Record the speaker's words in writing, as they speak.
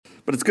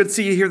But it's good to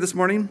see you here this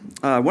morning.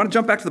 I want to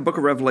jump back to the book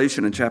of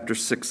Revelation in chapter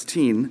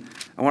 16.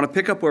 I want to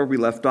pick up where we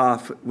left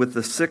off with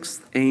the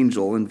sixth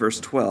angel in verse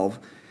 12.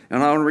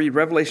 And I want to read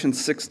Revelation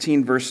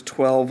 16, verse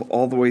 12,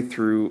 all the way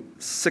through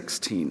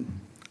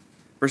 16.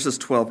 Verses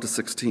 12 to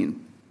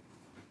 16.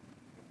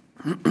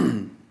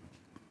 And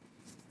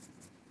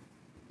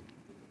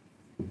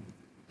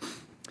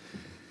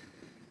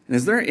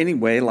is there any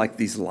way, like,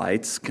 these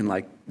lights can,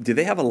 like, do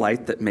they have a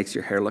light that makes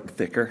your hair look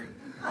thicker?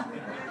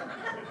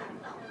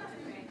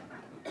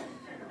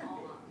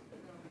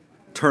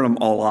 Turn them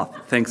all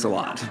off. Thanks a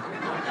lot.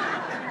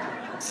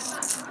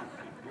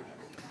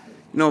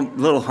 You know,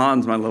 little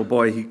Hans, my little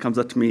boy, he comes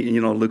up to me,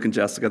 and, Luke and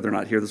Jessica, they're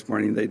not here this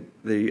morning,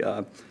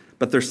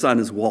 but their son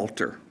is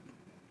Walter.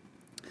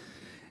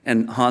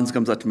 And Hans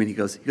comes up to me and he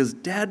goes,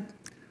 Dad,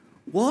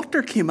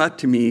 Walter came up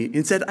to me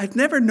and said, I've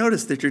never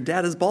noticed that your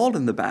dad is bald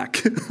in the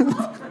back.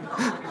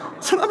 I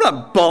said, I'm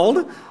not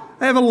bald.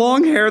 I have a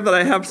long hair that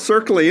I have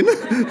circling.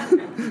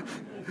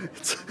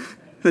 It's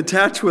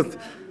attached with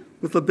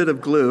a bit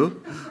of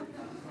glue.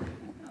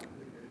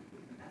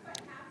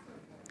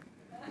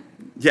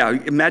 Yeah,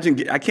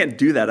 imagine, I can't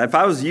do that. If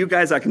I was you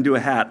guys, I can do a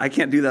hat. I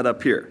can't do that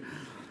up here.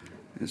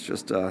 It's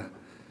just, but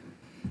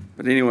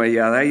anyway,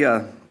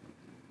 yeah,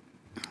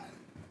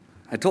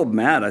 I told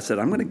Matt, I said,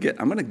 I'm going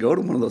to go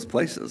to one of those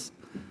places.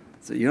 I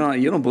said, you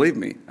don't believe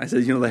me. I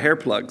said, the hair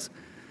plugs.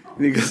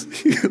 And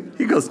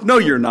he goes, no,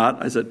 you're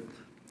not. I said,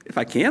 if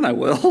I can, I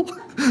will.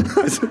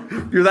 I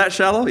said, you're that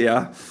shallow?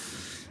 Yeah.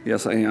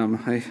 Yes, I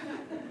am.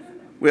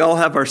 We all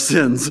have our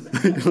sins.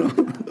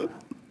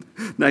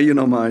 Now you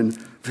know mine.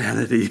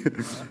 Vanity.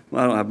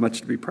 Well, I don't have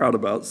much to be proud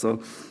about,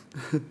 so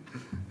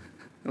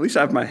at least I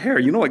have my hair.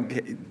 You know what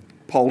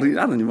balding,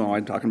 I don't even know why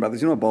I'm talking about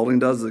this. You know what balding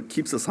does? It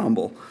keeps us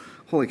humble.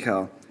 Holy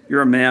cow.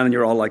 You're a man and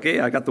you're all like,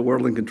 hey, I got the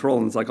world in control.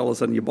 And it's like all of a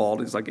sudden you bald.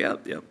 He's like,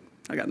 yep,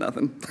 I got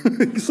nothing.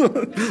 So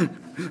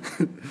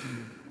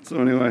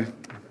anyway.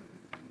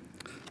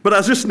 But I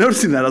was just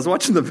noticing that. I was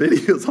watching the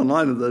videos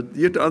online of the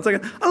YouTube. I was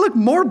like, I look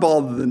more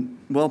bald than,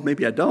 well,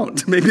 maybe I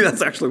don't. Maybe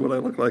that's actually what I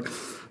look like.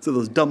 So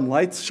those dumb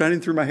lights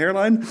shining through my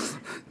hairline.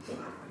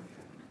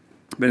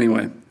 But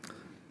anyway.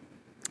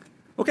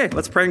 Okay,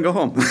 let's pray and go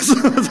home.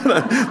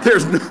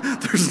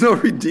 There's no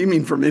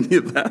redeeming from any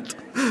of that.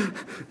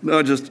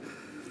 No, just,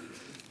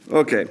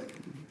 okay.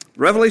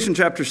 Revelation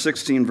chapter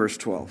 16, verse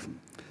 12.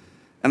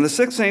 And the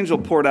sixth angel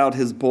poured out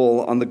his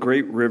bowl on the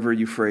great river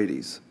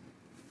Euphrates,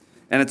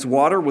 and its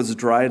water was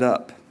dried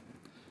up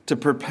to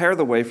prepare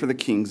the way for the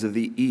kings of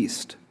the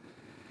east.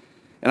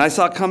 And I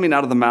saw coming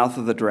out of the mouth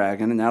of the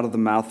dragon, and out of the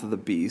mouth of the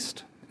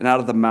beast, and out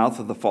of the mouth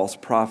of the false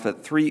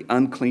prophet, 3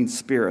 unclean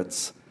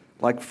spirits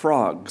like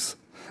frogs.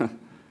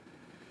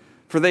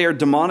 For they are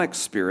demonic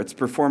spirits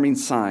performing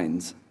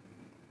signs,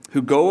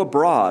 who go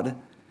abroad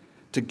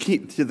to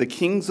the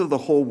kings of the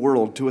whole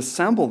world to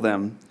assemble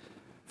them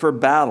for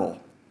battle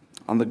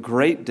on the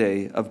great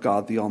day of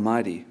God the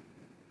Almighty.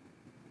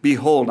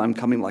 Behold, I'm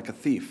coming like a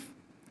thief.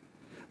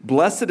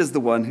 Blessed is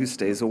the one who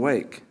stays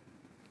awake,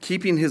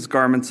 keeping his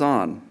garments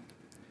on,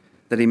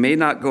 that he may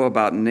not go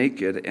about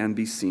naked and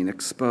be seen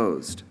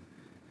exposed.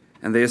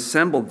 And they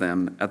assembled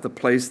them at the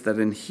place that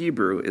in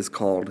Hebrew is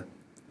called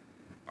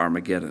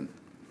Armageddon.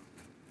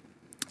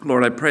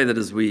 Lord, I pray that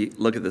as we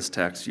look at this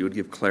text, you would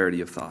give clarity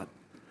of thought.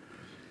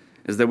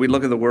 As that we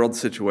look at the world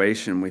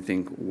situation, we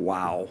think,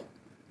 wow.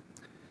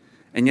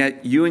 And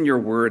yet you and your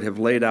word have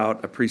laid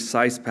out a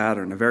precise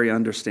pattern, a very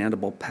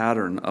understandable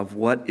pattern of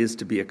what is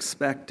to be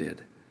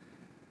expected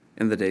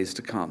in the days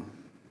to come.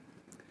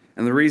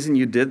 And the reason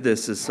you did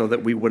this is so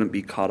that we wouldn't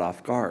be caught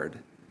off guard.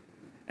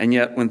 And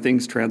yet when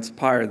things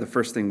transpire, the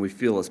first thing we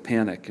feel is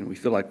panic, and we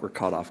feel like we're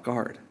caught off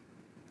guard.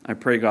 I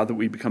pray, God, that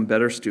we become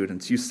better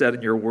students. You said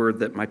in your word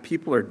that my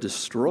people are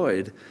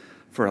destroyed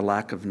for a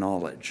lack of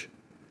knowledge.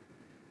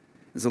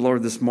 And so,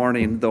 Lord, this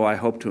morning, though I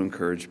hope to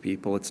encourage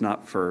people, it's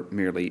not for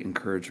merely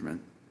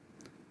encouragement.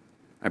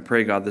 I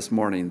pray, God, this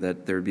morning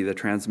that there would be the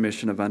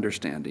transmission of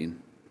understanding.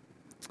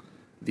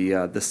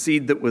 The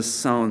seed that was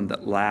sown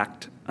that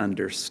lacked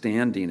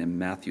understanding in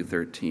Matthew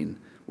 13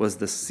 was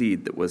the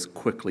seed that was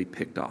quickly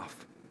picked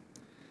off.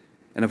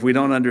 And if we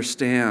don't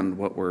understand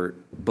what we're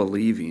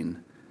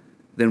believing,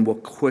 then we'll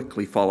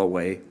quickly fall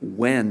away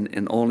when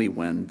and only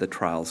when the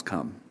trials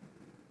come.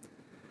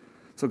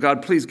 So,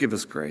 God, please give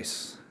us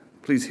grace.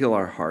 Please heal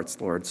our hearts,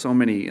 Lord. So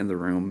many in the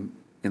room,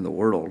 in the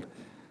world,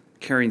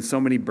 carrying so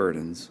many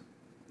burdens,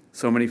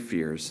 so many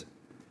fears.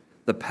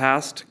 The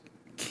past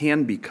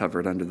can be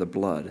covered under the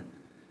blood,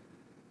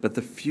 but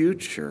the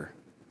future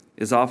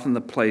is often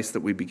the place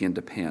that we begin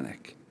to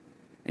panic.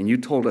 And you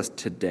told us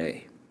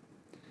today.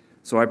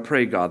 So I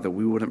pray, God, that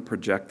we wouldn't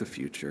project the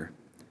future.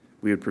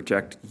 We would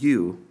project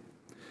you,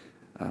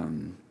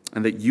 and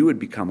that you would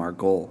become our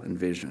goal and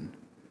vision.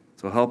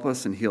 So help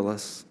us and heal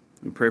us.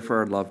 We pray for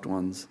our loved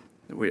ones.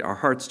 Our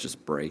hearts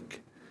just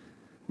break.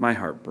 My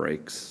heart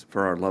breaks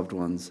for our loved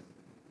ones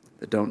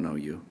that don't know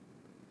you.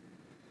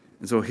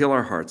 And so heal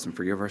our hearts and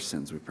forgive our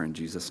sins, we pray in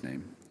Jesus'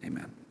 name.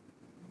 Amen.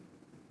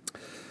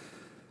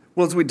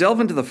 Well, as we delve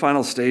into the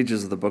final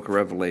stages of the book of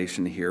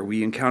Revelation here,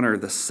 we encounter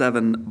the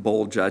 7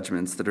 bowl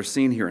judgments that are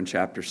seen here in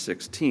chapter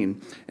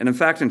 16. And in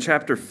fact, in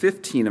chapter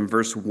 15 and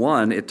verse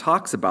 1, it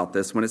talks about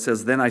this when it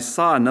says, "Then I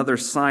saw another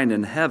sign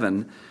in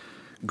heaven,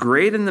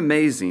 great and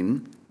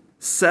amazing,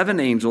 7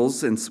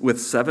 angels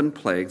with 7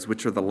 plagues,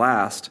 which are the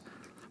last,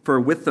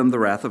 for with them the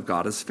wrath of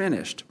God is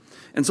finished."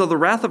 And so the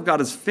wrath of God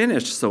is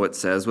finished, so it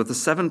says, with the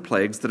 7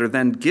 plagues that are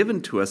then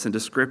given to us in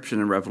description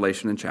in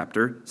Revelation in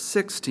chapter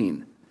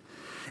 16.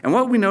 And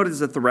what we note is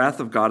that the wrath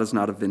of God is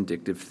not a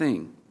vindictive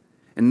thing.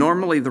 And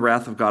normally the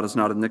wrath of God is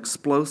not an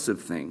explosive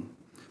thing.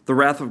 The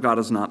wrath of God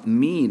is not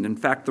mean. In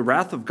fact, the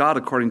wrath of God,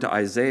 according to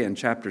Isaiah in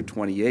chapter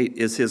 28,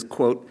 is his,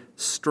 quote,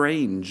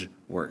 strange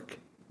work.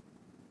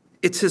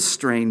 It's his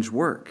strange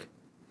work,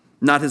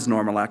 not his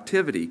normal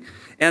activity.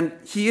 And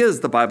he is,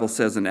 the Bible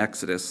says in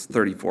Exodus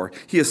 34,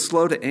 he is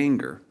slow to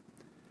anger,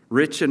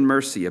 rich in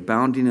mercy,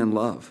 abounding in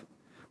love.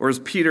 Or as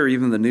Peter,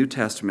 even the New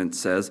Testament,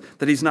 says,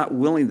 that he's not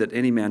willing that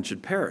any man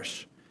should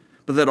perish,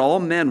 but that all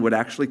men would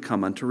actually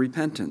come unto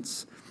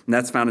repentance. And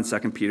that's found in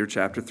 2 Peter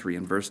chapter 3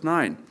 and verse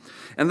 9.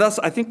 And thus,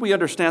 I think we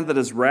understand that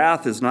his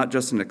wrath is not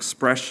just an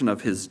expression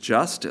of his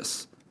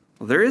justice.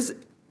 Well, there is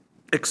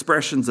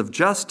expressions of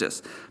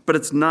justice, but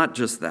it's not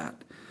just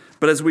that.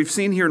 But as we've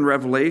seen here in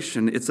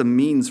Revelation, it's a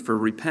means for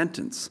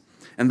repentance.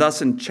 And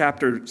thus in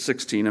chapter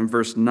 16 and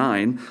verse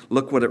 9,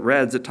 look what it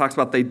reads. It talks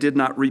about they did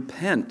not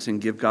repent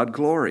and give God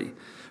glory.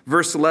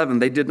 Verse 11,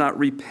 they did not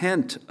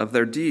repent of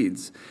their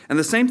deeds. And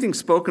the same thing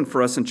spoken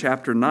for us in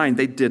chapter 9,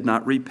 they did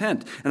not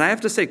repent. And I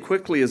have to say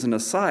quickly as an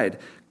aside,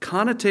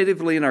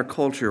 connotatively in our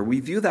culture, we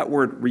view that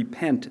word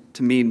repent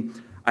to mean,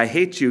 I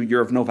hate you,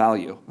 you're of no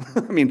value.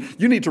 I mean,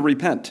 you need to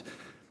repent.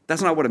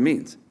 That's not what it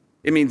means.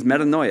 It means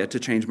metanoia, to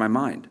change my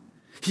mind.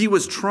 He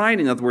was trying,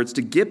 in other words,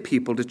 to get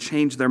people to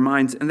change their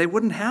minds, and they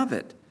wouldn't have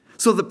it.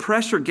 So the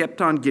pressure kept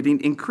on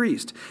getting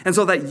increased. And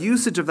so that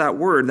usage of that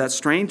word, that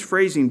strange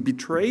phrasing,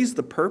 betrays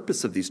the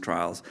purpose of these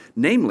trials,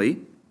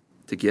 namely,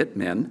 to get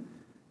men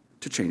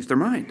to change their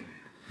mind.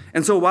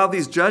 And so while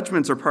these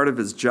judgments are part of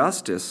his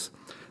justice,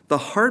 the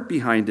heart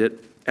behind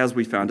it, as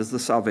we found, is the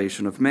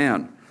salvation of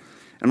man.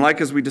 And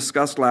like as we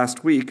discussed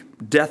last week,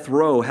 death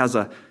row has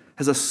a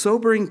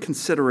sobering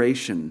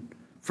consideration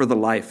for the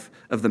life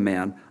of the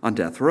man on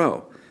death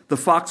row. The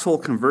foxhole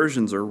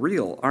conversions are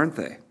real, aren't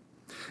they?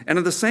 And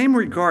in the same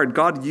regard,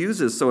 God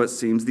uses, so it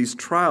seems, these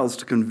trials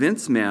to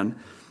convince man.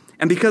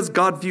 And because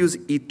God views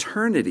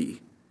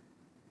eternity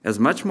as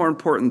much more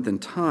important than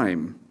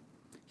time,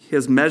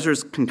 his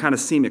measures can kind of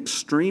seem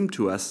extreme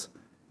to us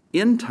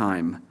in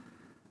time,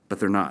 but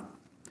they're not,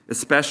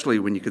 especially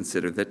when you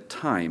consider that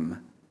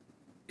time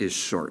is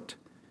short.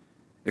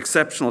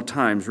 Exceptional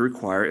times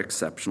require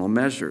exceptional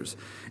measures.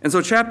 And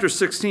so chapter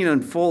 16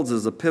 unfolds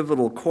as a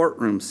pivotal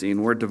courtroom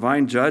scene where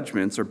divine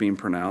judgments are being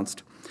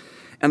pronounced.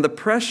 And the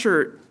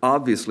pressure,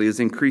 obviously, is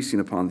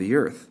increasing upon the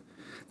earth.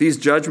 These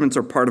judgments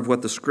are part of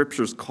what the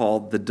scriptures call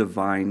the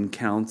divine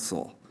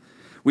council.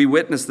 We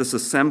witness this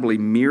assembly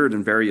mirrored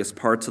in various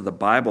parts of the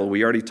Bible.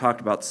 We already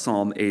talked about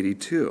Psalm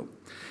 82.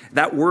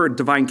 That word,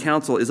 divine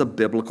council, is a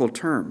biblical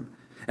term.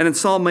 And in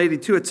Psalm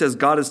 82, it says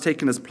God has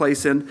taken his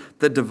place in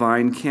the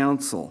divine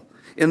council.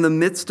 In the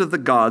midst of the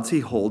gods,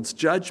 he holds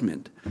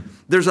judgment.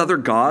 There's other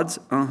gods?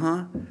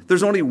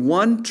 There's only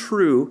one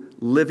true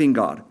living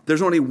God.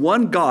 There's only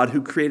one God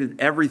who created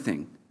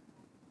everything.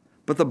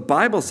 But the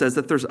Bible says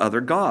that there's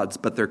other gods,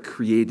 but they're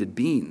created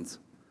beings.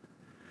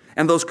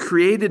 And those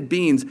created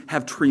beings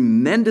have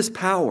tremendous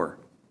power.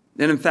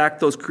 And in fact,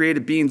 those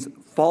created beings,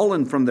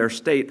 fallen from their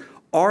state,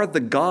 are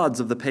the gods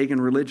of the pagan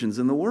religions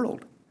in the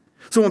world.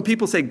 So when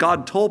people say,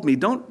 God told me,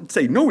 don't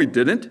say, no, he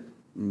didn't.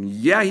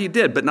 Yeah, he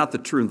did, but not the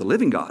true and the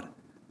living God.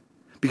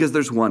 Because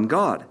there's one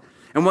God.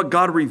 And what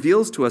God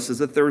reveals to us is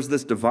that there was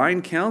this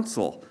divine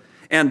council.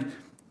 And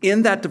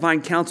in that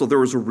divine council, there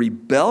was a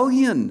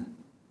rebellion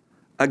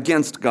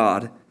against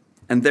God.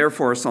 And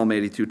therefore, Psalm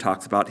 82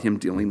 talks about him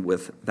dealing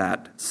with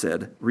that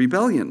said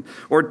rebellion.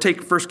 Or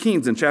take 1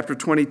 Kings in chapter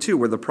 22,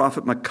 where the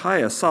prophet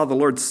Micaiah saw the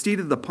Lord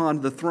seated upon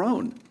the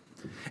throne.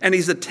 And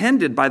he's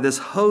attended by this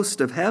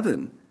host of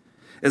heaven,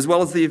 as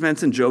well as the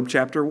events in Job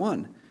chapter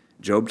 1.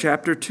 Job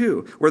chapter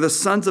 2, where the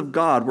sons of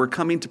God were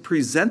coming to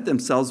present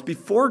themselves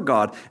before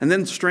God. And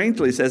then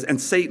strangely it says,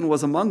 and Satan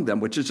was among them,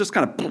 which is just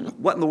kind of,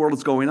 what in the world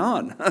is going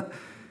on?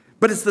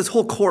 But it's this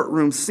whole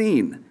courtroom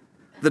scene,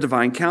 the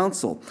divine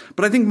council.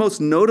 But I think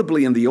most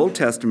notably in the Old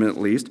Testament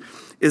at least,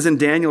 is in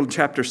Daniel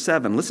chapter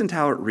 7. Listen to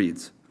how it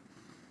reads.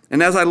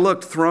 And as I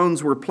looked,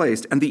 thrones were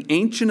placed, and the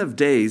Ancient of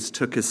Days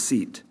took his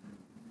seat.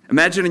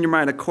 Imagine in your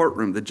mind a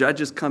courtroom, the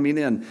judge is coming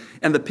in,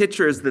 and the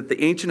picture is that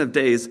the Ancient of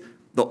Days,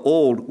 the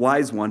old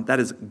wise one, that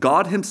is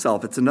God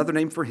himself, it's another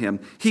name for him,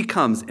 he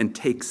comes and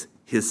takes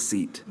his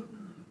seat.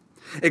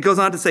 It goes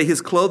on to say his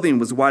clothing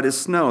was white as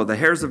snow, the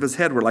hairs of his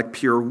head were like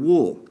pure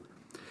wool.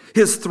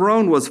 His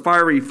throne was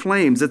fiery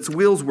flames, its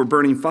wheels were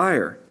burning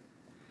fire.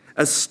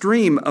 A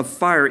stream of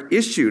fire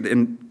issued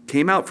and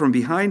came out from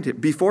behind him,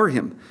 before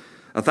him.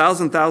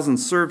 1,000,000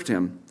 served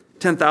him.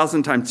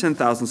 10,000 times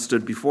 10,000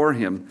 stood before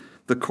him.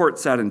 The court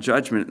sat in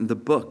judgment, and the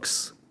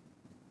books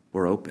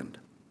were opened.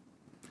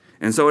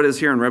 And so it is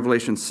here in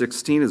Revelation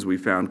 16, as we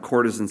found,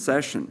 court is in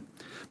session.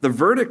 The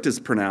verdict is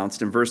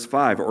pronounced in verse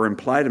 5, or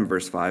implied in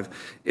verse 5,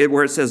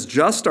 where it says,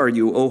 "Just are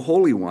you, O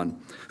Holy One,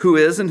 who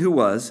is and who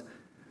was,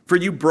 for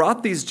you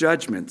brought these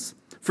judgments,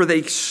 for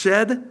they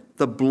shed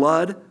the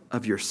blood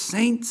of your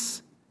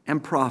saints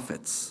and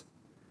prophets,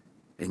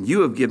 and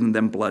you have given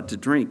them blood to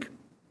drink.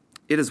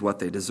 It is what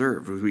they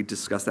deserve." We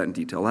discussed that in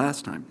detail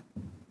last time.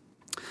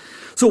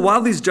 So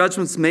while these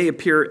judgments may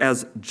appear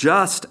as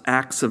just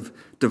acts of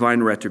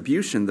divine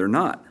retribution, they're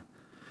not.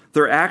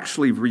 They're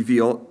actually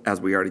reveal, as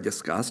we already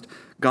discussed,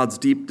 God's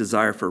deep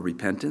desire for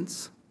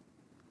repentance,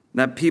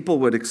 that people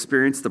would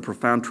experience the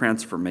profound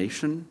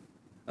transformation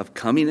of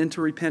coming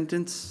into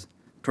repentance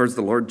towards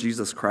the Lord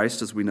Jesus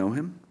Christ as we know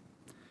him.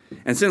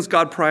 And since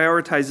God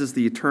prioritizes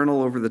the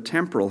eternal over the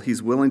temporal,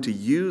 he's willing to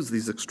use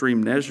these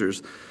extreme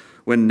measures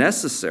when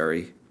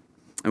necessary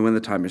and when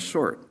the time is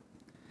short.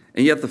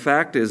 And yet the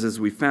fact is, as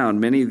we found,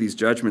 many of these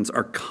judgments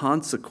are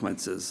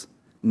consequences,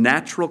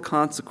 natural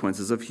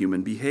consequences of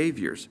human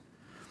behaviors.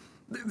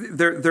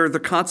 They're the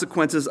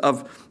consequences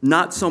of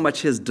not so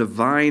much his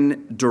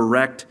divine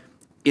direct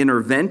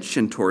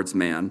intervention towards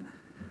man.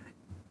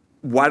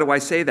 Why do I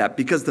say that?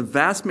 Because the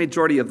vast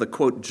majority of the,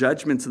 quote,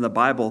 judgments in the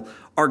Bible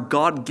are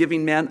God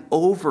giving man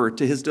over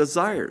to his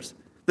desires.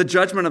 The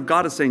judgment of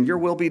God is saying, your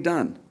will be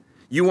done.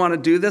 You want to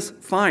do this?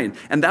 Fine.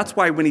 And that's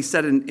why when he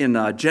said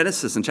in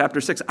Genesis in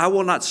chapter 6, I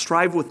will not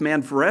strive with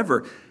man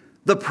forever,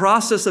 the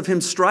process of him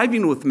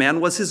striving with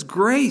man was his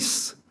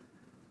grace.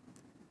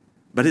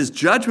 But his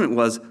judgment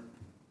was,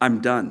 I'm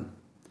done.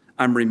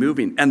 I'm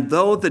removing. And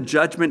though the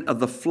judgment of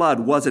the flood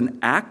was an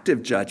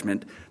active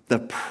judgment, the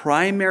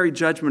primary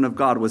judgment of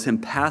God was him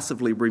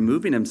passively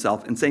removing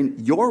himself and saying,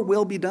 your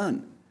will be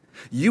done.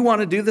 You want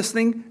to do this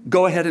thing?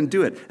 Go ahead and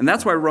do it. And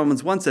that's why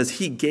Romans 1 says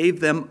he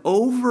gave them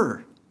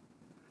over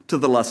to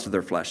the lust of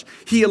their flesh.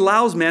 He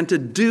allows man to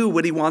do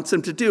what he wants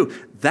him to do.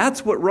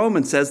 That's what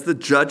Romans says the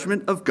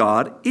judgment of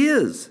God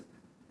is.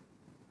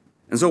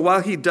 And so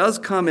while he does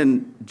come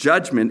in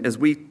judgment as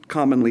we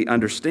commonly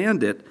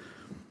understand it,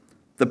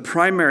 the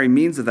primary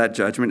means of that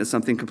judgment is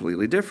something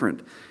completely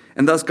different.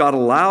 And thus God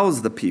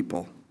allows the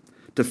people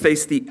to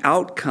face the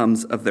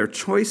outcomes of their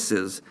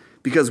choices,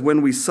 because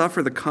when we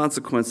suffer the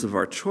consequence of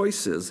our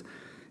choices,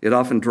 it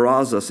often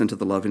draws us into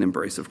the loving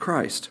embrace of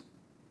Christ.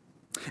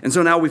 And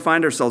so now we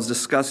find ourselves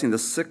discussing the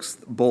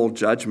sixth bowl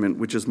judgment,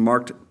 which is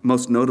marked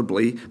most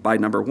notably by,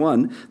 number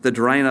 1, the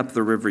drying up of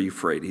the river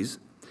Euphrates,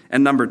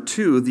 and number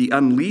 2, the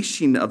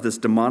unleashing of this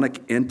demonic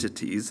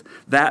entities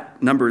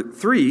that, number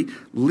 3,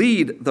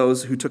 lead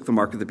those who took the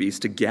mark of the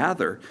beast to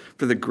gather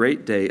for the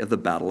great day of the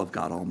battle of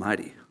God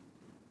Almighty.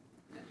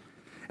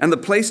 And the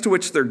place to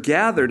which they're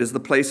gathered is the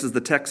place, as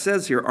the text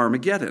says here,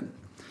 Armageddon.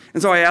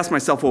 And so I asked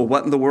myself, well,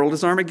 what in the world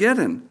is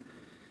Armageddon?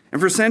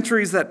 And for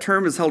centuries, that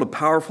term has held a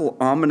powerful,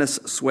 ominous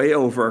sway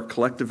over our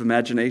collective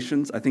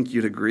imaginations. I think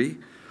you'd agree.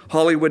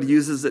 Hollywood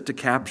uses it to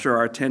capture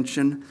our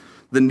attention.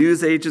 The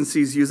news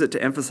agencies use it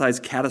to emphasize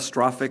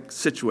catastrophic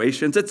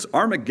situations. It's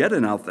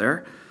Armageddon out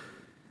there.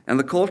 And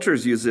the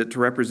cultures use it to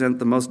represent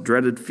the most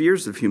dreaded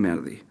fears of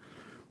humanity,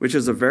 which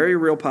is a very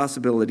real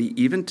possibility,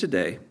 even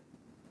today,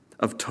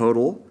 of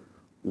total,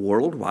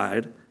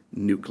 worldwide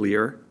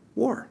nuclear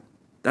war.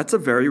 That's a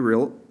very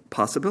real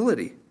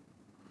possibility.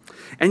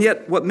 And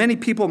yet, what many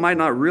people might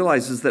not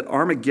realize is that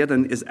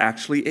Armageddon is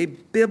actually a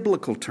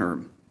biblical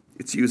term.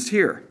 It's used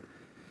here.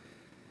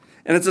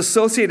 And it's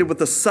associated with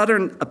the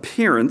sudden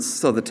appearance,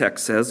 so the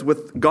text says,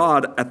 with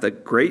God at the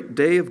great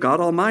day of God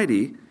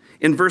Almighty.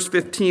 In verse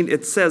 15,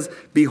 it says,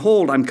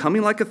 behold, I'm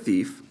coming like a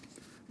thief.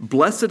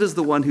 Blessed is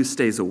the one who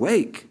stays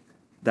awake.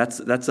 That's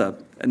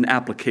an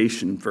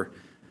application for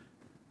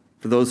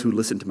those who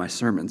listen to my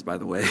sermons, by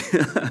the way.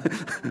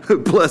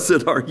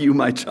 Blessed are you,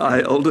 my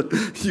child.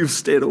 You've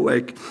stayed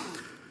awake.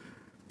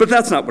 But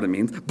that's not what it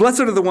means. Blessed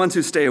are the ones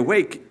who stay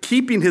awake,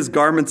 keeping his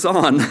garments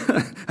on.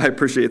 I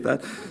appreciate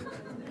that.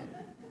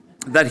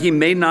 That he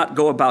may not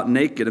go about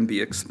naked and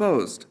be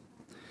exposed.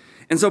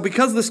 And so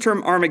because this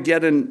term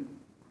Armageddon,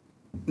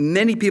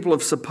 many people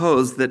have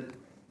supposed that,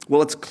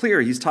 well, it's clear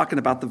he's talking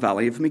about the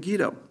Valley of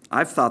Megiddo.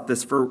 I've thought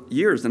this for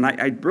years, and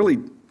I really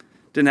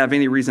didn't have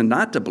any reason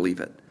not to believe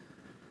it.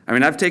 I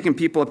mean, I've taken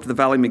people up to the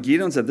Valley of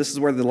Megiddo and said, this is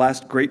where the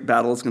last great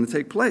battle is going to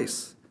take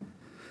place.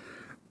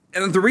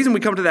 And the reason we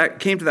came to that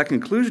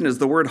conclusion is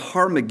the word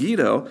Har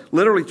Megiddo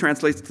literally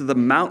translates to the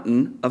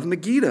mountain of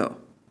Megiddo.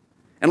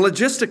 And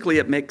logistically,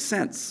 it makes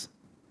sense.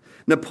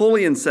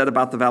 Napoleon said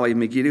about the Valley of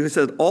Megiddo, he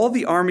said, all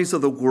the armies of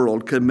the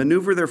world could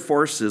maneuver their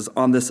forces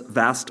on this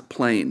vast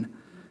plain.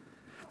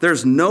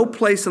 There's no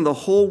place in the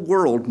whole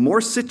world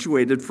more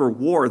situated for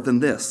war than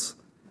this.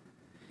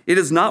 It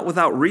is not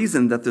without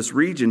reason that this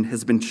region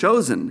has been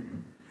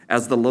chosen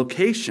as the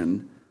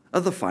location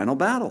of the final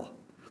battle.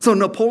 So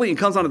Napoleon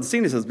comes onto the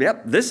scene and says,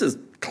 yep, this is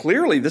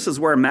where are you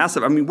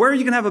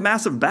going to have a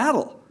massive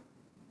battle?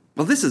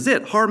 Well, this is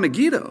it, Har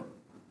Megiddo.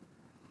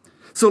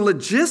 So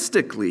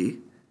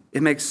logistically,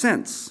 it makes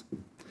sense.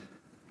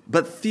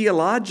 But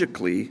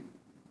theologically,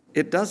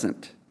 it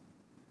doesn't.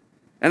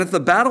 And if the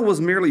battle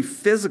was merely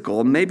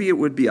physical, maybe it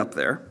would be up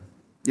there,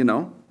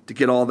 to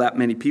get all that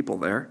many people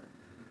there.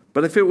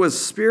 But if it was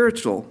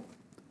spiritual,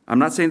 I'm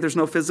not saying there's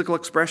no physical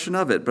expression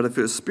of it, but if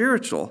it was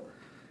spiritual,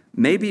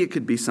 maybe it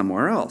could be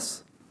somewhere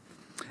else.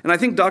 And I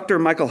think Dr.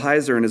 Michael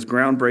Heiser, in his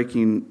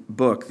groundbreaking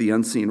book, The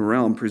Unseen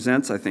Realm,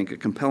 presents, I think, a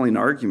compelling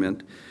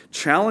argument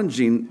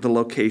challenging the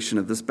location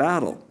of this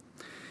battle.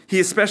 He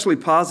especially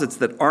posits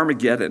that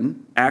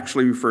Armageddon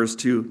actually refers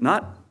to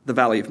not the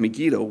Valley of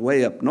Megiddo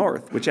way up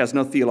north, which has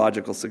no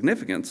theological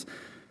significance,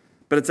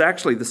 but it's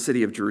actually the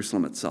city of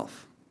Jerusalem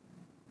itself.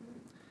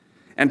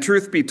 And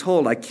truth be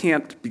told, I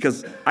can't,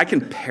 because I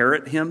can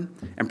parrot him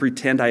and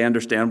pretend I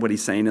understand what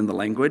he's saying in the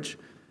language.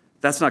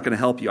 That's not going to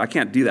help you. I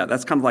can't do that.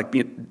 That's kind of like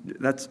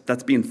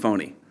that's being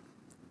phony.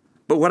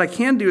 But what I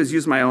can do is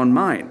use my own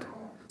mind.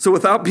 So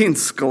without being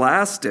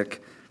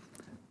scholastic,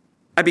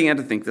 I began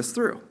to think this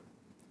through.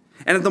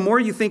 And the more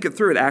you think it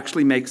through, it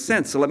actually makes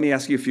sense. So let me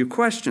ask you a few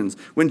questions.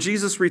 When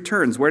Jesus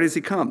returns, where does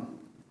he come?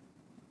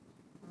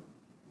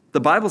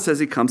 The Bible says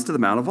he comes to the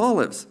Mount of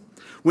Olives.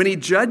 When he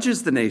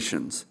judges the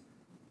nations,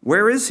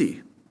 where is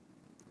he?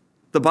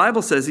 The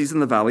Bible says he's in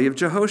the Valley of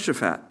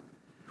Jehoshaphat.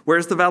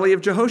 Where's the Valley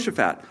of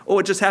Jehoshaphat? Oh,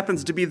 it just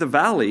happens to be the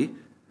valley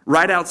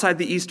right outside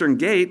the eastern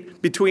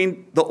gate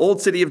between the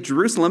old city of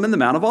Jerusalem and the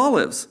Mount of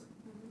Olives.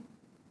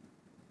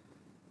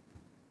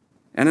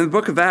 And in the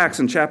book of Acts,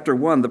 in chapter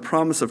 1, the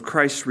promise of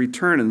Christ's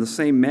return in the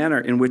same manner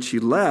in which he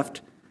left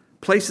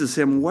places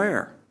him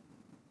where?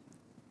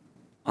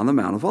 On the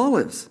Mount of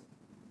Olives.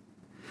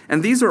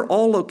 And these are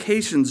all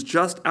locations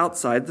just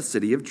outside the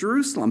city of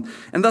Jerusalem.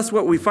 And thus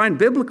what we find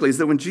biblically is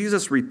that when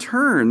Jesus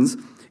returns,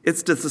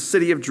 it's to the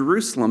city of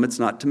Jerusalem, it's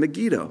not to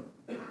Megiddo.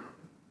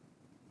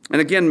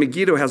 And again,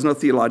 Megiddo has no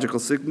theological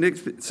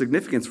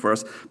significance for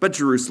us, but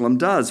Jerusalem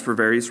does for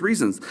various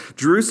reasons.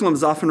 Jerusalem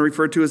is often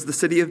referred to as the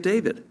city of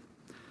David.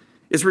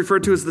 It's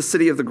referred to as the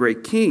city of the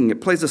great king.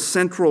 It plays a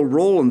central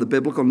role in the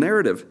biblical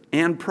narrative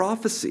and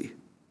prophecy.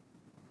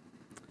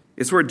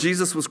 It's where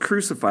Jesus was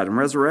crucified and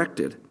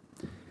resurrected.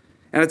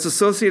 And it's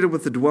associated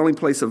with the dwelling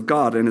place of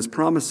God and his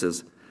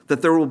promises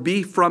that there will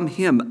be from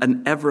him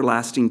an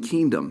everlasting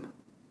kingdom.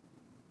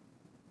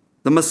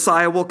 The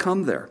Messiah will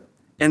come there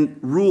and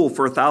rule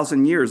for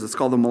 1,000 years. It's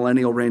called the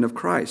millennial reign of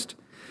Christ.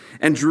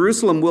 And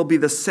Jerusalem will be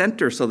the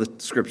center, so the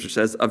scripture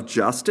says, of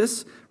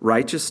justice,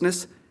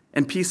 righteousness,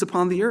 and peace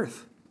upon the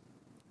earth.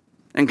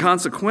 And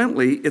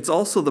consequently, it's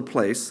also the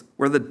place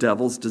where the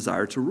devils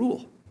desire to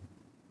rule.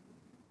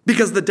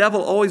 Because the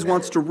devil always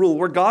wants to rule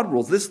where God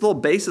rules. This is the whole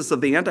basis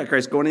of the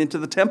Antichrist going into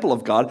the temple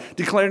of God,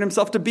 declaring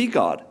himself to be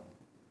God.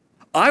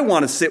 I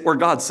want to sit where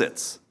God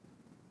sits.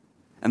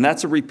 And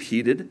that's a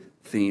repeated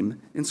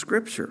theme in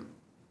Scripture.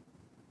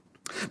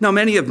 Now,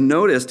 many have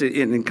noticed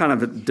in kind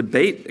of a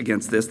debate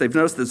against this, they've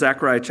noticed that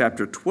Zechariah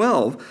chapter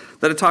 12,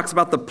 that it talks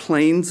about the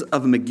plains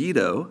of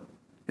Megiddo,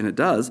 and it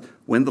does,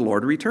 when the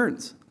Lord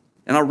returns.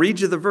 And I'll read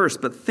you the verse,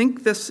 but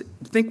think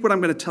what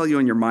I'm going to tell you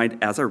in your mind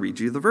as I read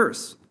you the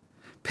verse.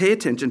 Pay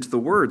attention to the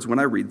words when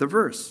I read the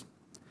verse.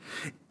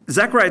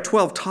 Zechariah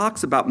 12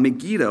 talks about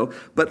Megiddo,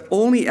 but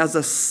only as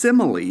a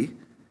simile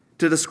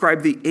to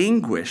describe the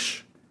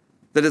anguish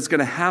that is going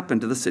to happen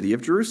to the city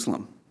of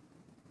Jerusalem.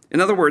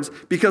 In other words,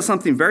 because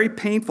something very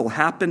painful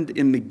happened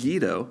in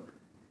Megiddo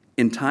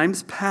in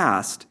times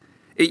past,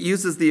 it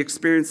uses the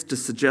experience to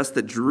suggest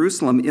that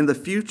Jerusalem in the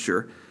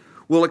future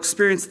will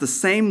experience the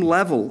same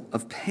level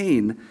of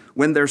pain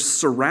when they're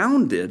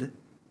surrounded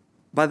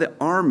by the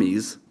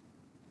armies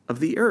of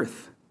the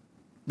earth.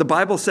 The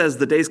Bible says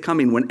the day's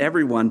coming when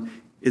everyone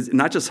is,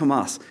 not just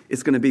Hamas,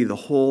 it's going to be the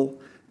whole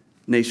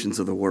nations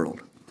of the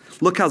world.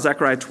 Look how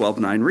Zechariah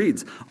 12:9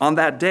 reads. On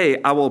that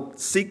day, I will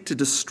seek to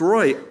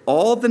destroy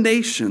all the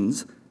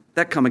nations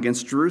that come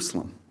against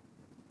Jerusalem.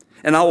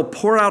 And I will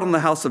pour out on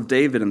the house of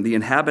David and the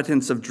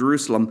inhabitants of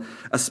Jerusalem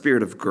a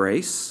spirit of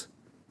grace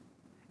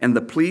and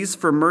the pleas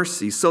for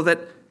mercy, so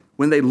that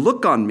when they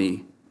look on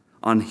me,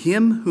 on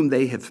him whom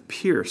they have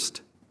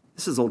pierced,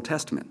 this is Old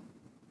Testament,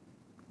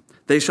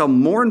 they shall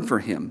mourn for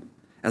him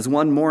as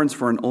one mourns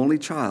for an only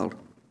child,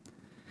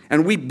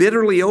 and weep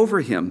bitterly over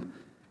him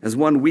as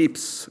one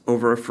weeps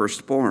over a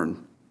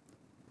firstborn.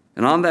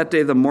 And on that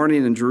day, the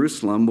mourning in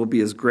Jerusalem will be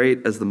as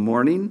great as the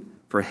mourning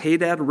for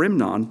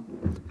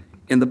Hadad-Rimnon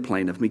in the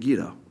plain of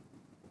Megiddo.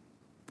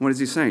 What is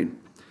he saying?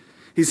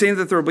 He's saying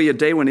that there will be a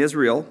day when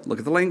Israel, look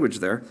at the language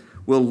there,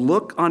 will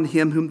look on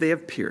him whom they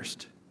have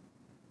pierced.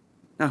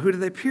 Now, who do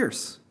they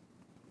pierce?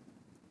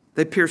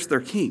 They pierced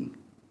their king,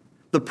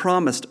 the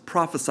promised,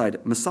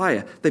 prophesied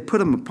Messiah. They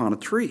put him upon a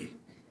tree,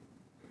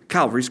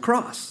 Calvary's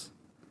cross.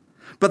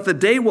 But the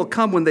day will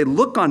come when they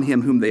look on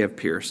him whom they have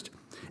pierced,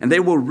 and they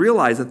will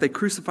realize that they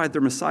crucified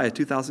their Messiah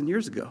 2,000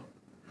 years ago.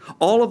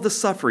 All of the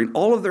suffering,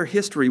 all of their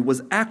history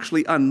was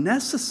actually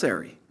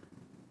unnecessary.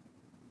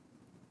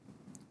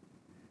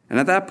 And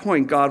at that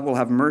point, God will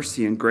have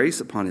mercy and grace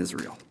upon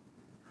Israel,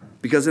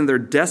 because in their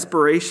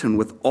desperation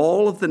with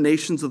all of the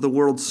nations of the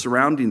world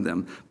surrounding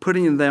them,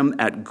 putting them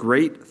at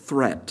great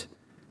threat,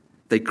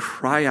 they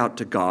cry out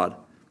to God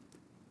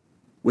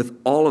with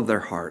all of their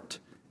heart,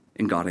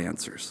 and God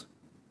answers.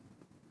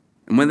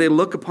 And when they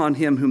look upon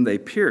him whom they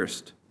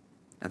pierced,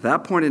 at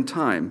that point in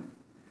time,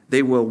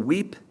 they will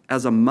weep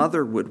as a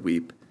mother would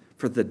weep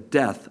for the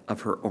death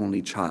of her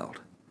only child.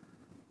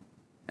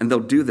 And they'll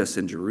do this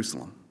in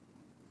Jerusalem.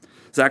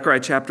 Zechariah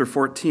chapter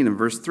 14 and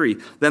verse 3,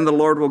 then the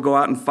Lord will go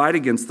out and fight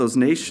against those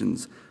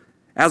nations,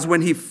 as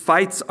when he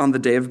fights on the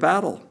day of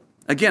battle.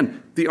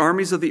 Again, the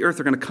armies of the earth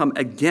are going to come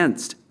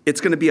against. It's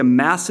going to be a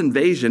mass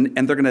invasion,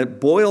 and they're going to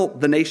boil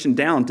the nation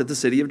down to the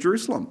city of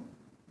Jerusalem.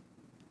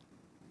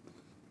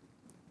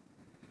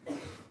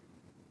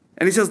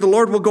 And he says, the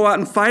Lord will go out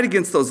and fight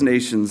against those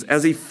nations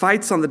as he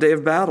fights on the day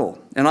of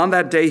battle. And on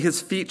that day, his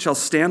feet shall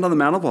stand on the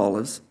Mount of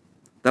Olives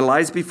that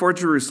lies before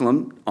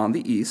Jerusalem on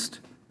the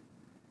east.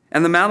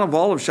 And the Mount of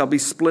Olives shall be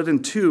split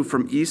in two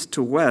from east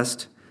to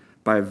west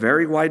by a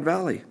very wide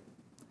valley,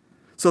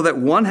 so that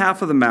one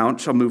half of the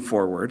mount shall move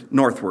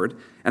northward,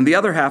 and the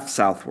other half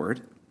southward.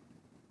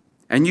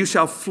 And you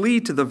shall flee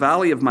to the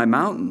valley of my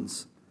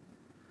mountains,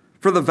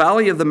 for the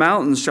valley of the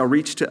mountains shall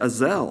reach to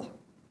Azel.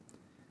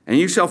 And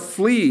you shall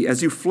flee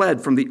as you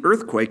fled from the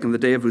earthquake in the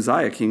day of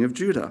Uzziah, king of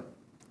Judah.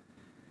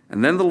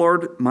 And then the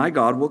Lord my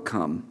God will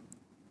come,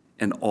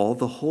 and all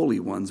the holy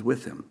ones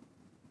with him.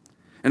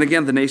 And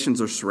again, the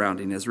nations are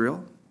surrounding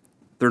Israel.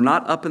 They're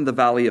not up in the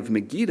valley of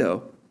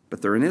Megiddo,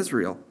 but they're in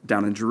Israel,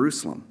 down in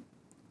Jerusalem.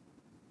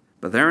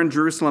 But there in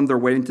Jerusalem, they're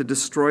waiting to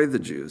destroy the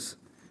Jews.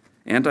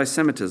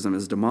 Anti-Semitism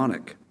is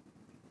demonic.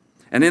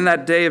 And in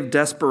that day of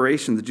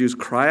desperation, the Jews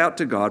cry out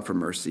to God for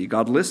mercy.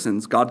 God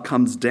listens. God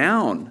comes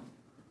down.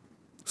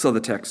 So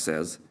the text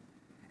says,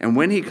 and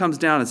when he comes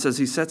down, it says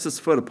he sets his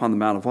foot upon the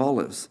Mount of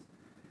Olives.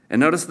 And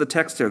notice the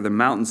text there, the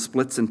mountain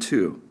splits in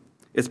two.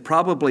 It's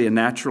probably a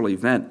natural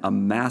event. A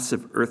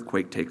massive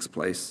earthquake takes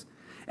place.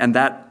 And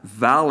that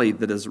valley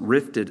that is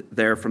rifted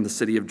there from the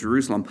city of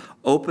Jerusalem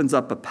opens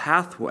up a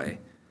pathway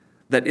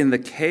that in the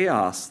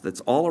chaos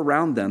that's all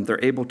around them,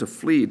 they're able to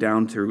flee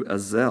down through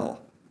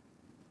Azel.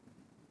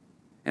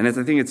 And I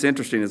think it's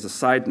interesting, as a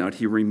side note,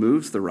 he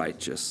removes the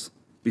righteous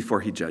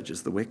before he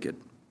judges the wicked.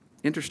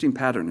 Interesting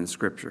pattern in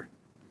Scripture.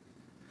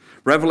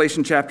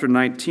 Revelation chapter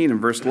 19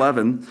 and verse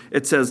 11,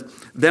 it says,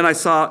 then I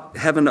saw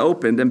heaven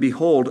opened, and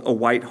behold, a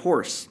white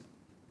horse.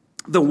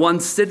 The one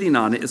sitting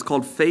on it is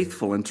called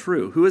Faithful and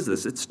True. Who is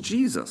this? It's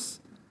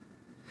Jesus.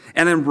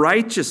 And in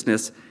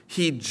righteousness,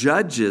 he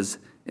judges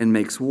and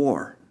makes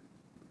war.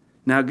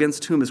 Now,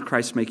 against whom is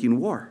Christ making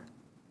war?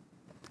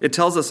 It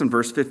tells us in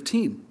verse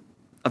 15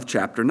 of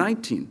chapter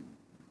 19,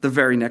 the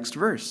very next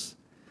verse.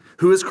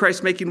 Who is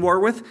Christ making war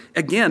with?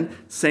 Again,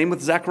 same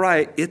with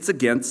Zechariah, it's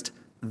against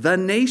the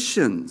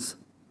nations.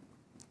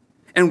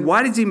 And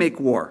why does he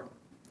make war?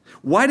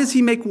 Why does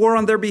he make war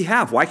on their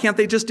behalf? Why can't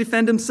they just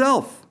defend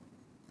himself?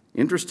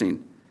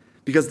 Interesting,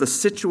 because the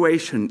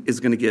situation is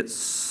going to get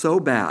so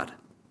bad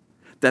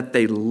that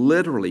they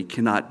literally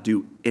cannot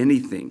do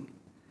anything.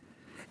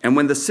 And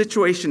when the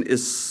situation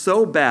is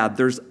so bad,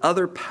 there's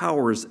other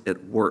powers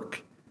at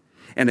work.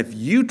 And if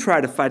you try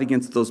to fight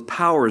against those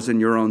powers in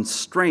your own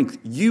strength,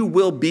 you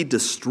will be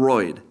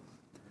destroyed.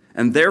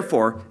 And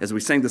therefore, as we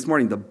sang this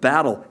morning, the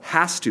battle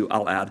has to,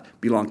 I'll add,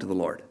 belong to the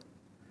Lord.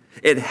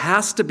 It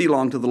has to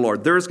belong to the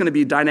Lord. There is going to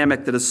be a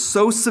dynamic that is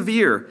so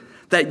severe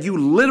that you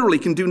literally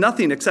can do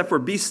nothing except for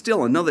be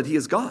still and know that he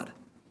is God.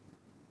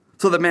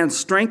 So that man's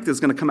strength is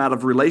going to come out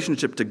of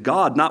relationship to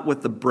God, not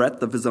with the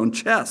breadth of his own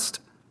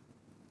chest.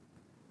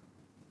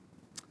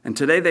 And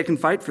today they can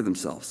fight for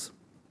themselves.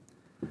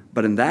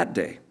 But in that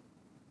day,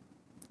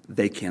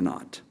 they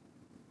cannot.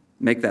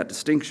 Make that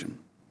distinction.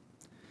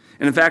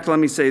 And in fact, let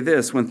me say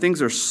this. When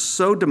things are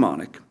so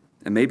demonic,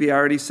 and maybe I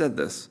already said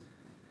this,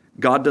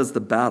 God does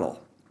the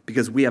battle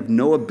because we have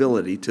no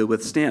ability to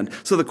withstand.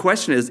 So the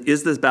question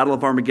is this battle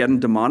of Armageddon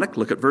demonic?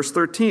 Look at verse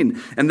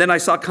 13. And then I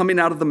saw coming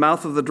out of the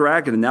mouth of the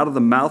dragon and out of the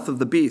mouth of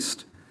the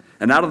beast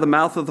and out of the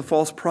mouth of the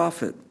false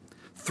prophet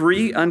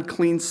 3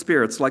 unclean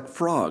spirits like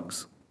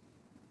frogs.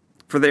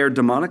 For they are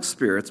demonic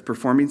spirits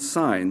performing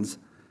signs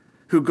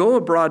who go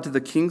abroad to the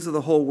kings of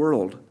the whole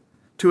world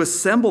to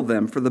assemble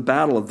them for the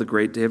battle of the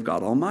great day of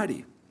God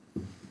Almighty.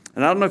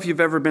 And I don't know if you've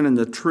ever been in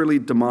a truly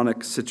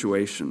demonic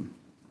situation.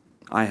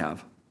 I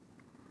have.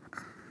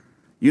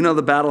 You know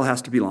the battle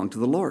has to belong to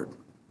the Lord.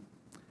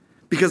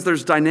 Because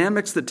there's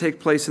dynamics that take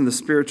place in the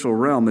spiritual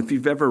realm if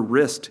you've ever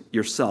risked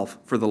yourself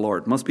for the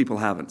Lord. Most people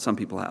haven't. Some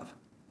people have.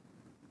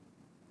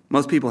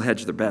 Most people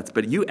hedge their bets.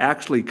 But you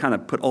actually kind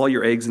of put all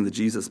your eggs in the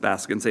Jesus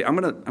basket and say, I'm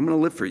gonna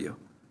live for you.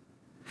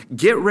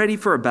 Get ready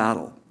for a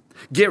battle.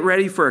 Get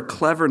ready for a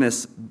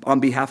cleverness on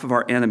behalf of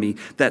our enemy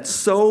that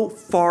so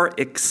far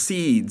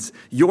exceeds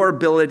your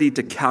ability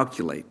to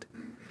calculate.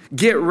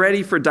 Get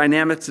ready for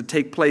dynamics to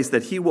take place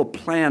that he will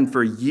plan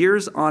for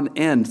years on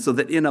end so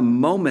that in a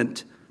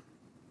moment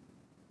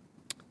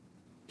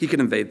he can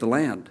invade the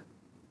land.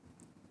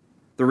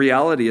 The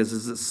reality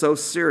is it's so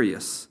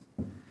serious.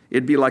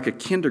 It'd be like a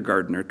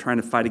kindergartner trying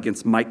to fight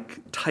against Mike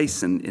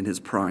Tyson in his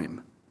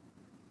prime.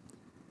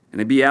 And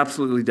it'd be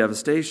absolutely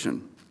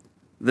devastation.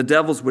 The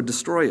devils would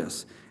destroy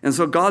us. And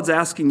so God's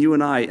asking you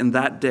and I in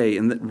that day,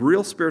 in that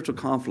real spiritual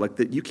conflict,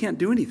 that you can't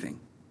do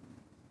anything.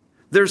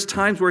 There's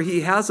times where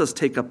he has us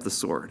take up the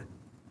sword.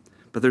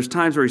 But there's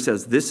times where he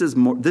says, this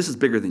is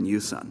bigger than you,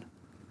 son.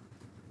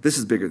 This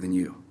is bigger than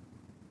you.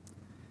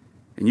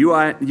 And you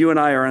and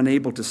I are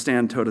unable to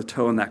stand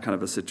toe-to-toe in that kind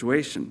of a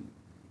situation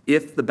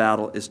if the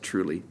battle is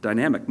truly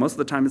dynamic. Most of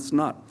the time it's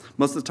not.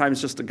 Most of the time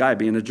it's just a guy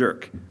being a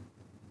jerk.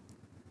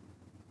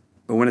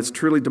 But when it's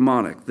truly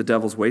demonic, the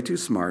devil's way too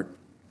smart,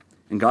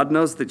 and God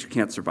knows that you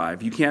can't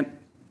survive. You can't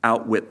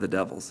outwit the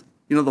devils.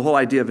 You know, the whole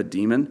idea of a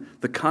demon,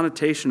 the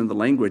connotation in the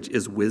language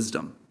is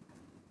wisdom.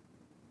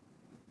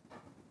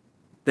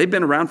 They've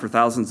been around for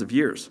thousands of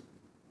years.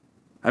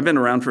 I've been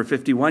around for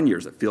 51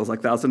 years. It feels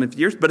like thousands of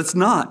years, but it's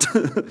not.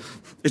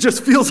 It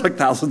just feels like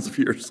thousands of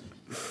years.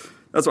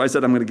 That's why I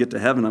said I'm going to get to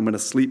heaven. I'm going to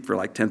sleep for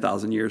like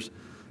 10,000 years.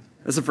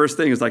 That's the first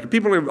thing. Is like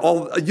people are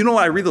all,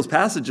 I read those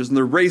passages and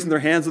they're raising their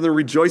hands and they're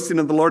rejoicing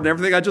in the Lord and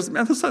everything.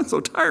 Man, this sounds so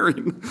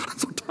tiring. I'm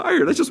so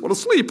tired. I just want to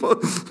sleep.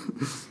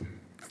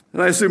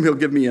 And I assume he'll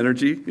give me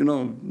energy,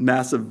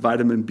 massive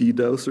vitamin B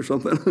dose or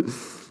something.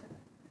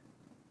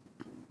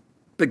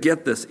 But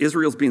get this,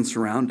 Israel's being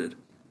surrounded.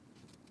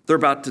 They're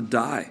about to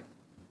die.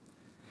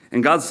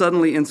 And God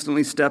suddenly,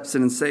 instantly steps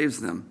in and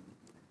saves them.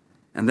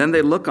 And then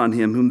they look on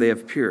him whom they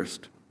have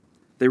pierced.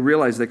 They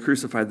realize they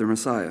crucified their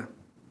Messiah,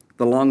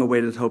 the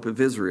long-awaited hope of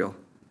Israel.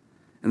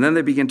 And then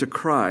they begin to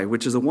cry,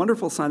 which is a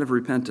wonderful sign of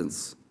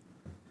repentance.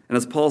 And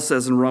as Paul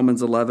says in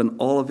Romans 11,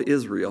 all of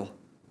Israel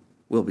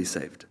will be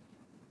saved.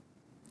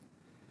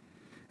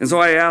 And so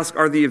I ask,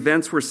 are the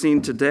events we're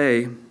seeing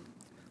today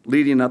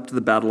leading up to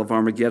the Battle of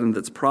Armageddon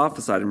that's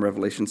prophesied in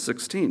Revelation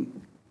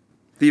 16?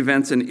 The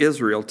events in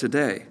Israel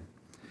today,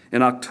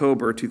 in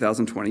October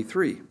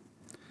 2023.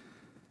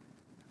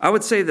 I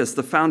would say this,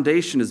 the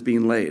foundation is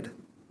being laid.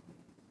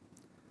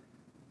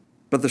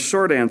 But the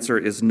short answer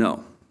is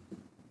no.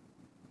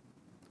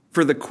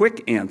 For the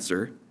quick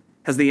answer,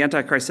 has the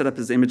Antichrist set up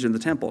his image in the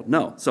temple?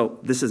 No. So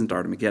this isn't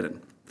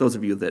Armageddon. Those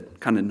of you that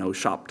kind of know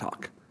shop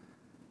talk.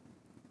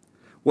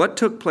 What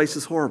took place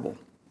is horrible.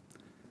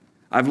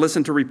 I've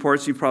listened to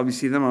reports. You probably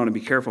see them. I want to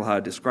be careful how I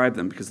describe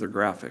them because they're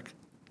graphic.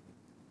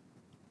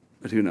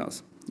 But who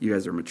knows? You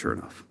guys are mature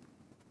enough.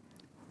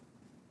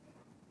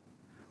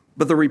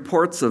 But the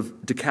reports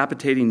of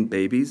decapitating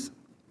babies,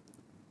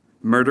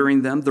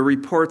 murdering them, the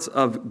reports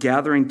of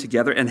gathering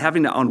together and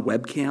having it on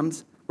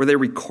webcams where they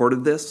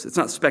recorded this, it's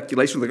not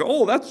speculation. They go,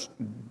 oh, that's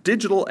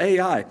digital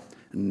AI.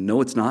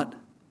 No, it's not.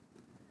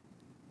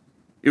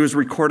 It was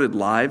recorded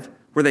live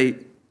where they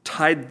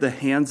tied the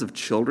hands of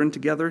children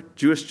together,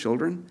 Jewish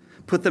children,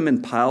 put them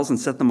in piles and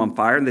set them on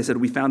fire, and they said,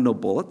 we found no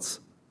bullets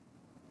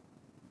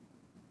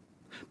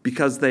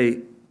because they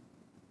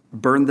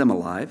burned them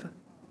alive.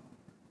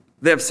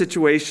 They have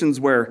situations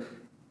where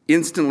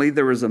instantly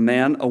there was a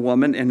man, a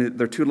woman, and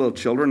their two little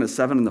children, a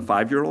 7 and a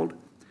 5-year-old.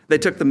 They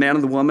took the man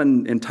and the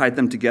woman and tied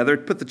them together,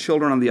 put the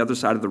children on the other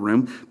side of the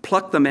room,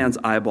 plucked the man's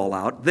eyeball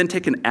out, then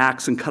take an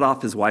axe and cut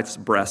off his wife's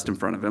breast in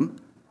front of him,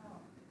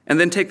 and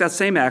then take that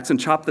same axe and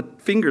chop the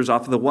fingers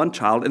off of the one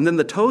child and then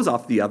the toes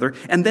off the other,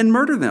 and then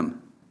murder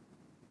them.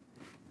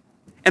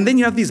 And then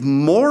you have these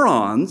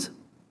morons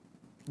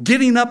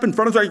getting up in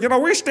front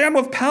of, we stand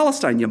with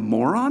Palestine, you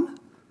moron.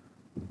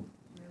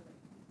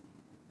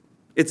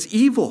 It's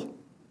evil.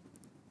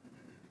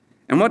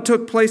 And what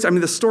took place,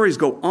 the stories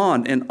go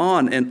on and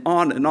on and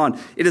on and on.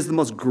 It is the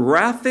most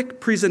graphic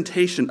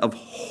presentation of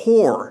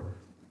horror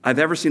I've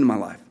ever seen in my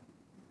life.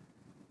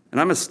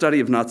 And I'm a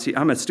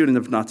student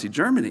of Nazi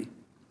Germany.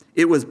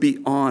 It was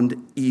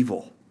beyond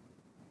evil.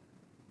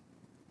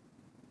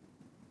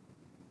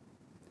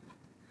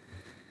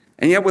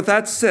 And yet, with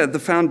that said, the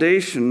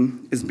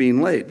foundation is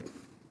being laid.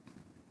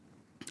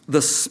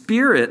 The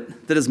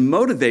spirit that is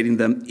motivating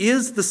them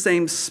is the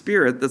same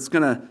spirit that's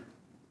going to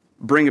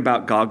bring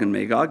about Gog and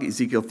Magog,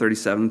 Ezekiel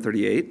 37,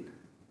 38.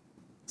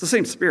 It's the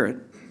same spirit.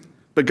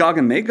 But Gog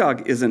and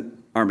Magog isn't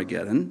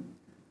Armageddon.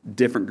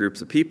 Different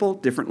groups of people,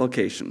 different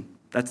location.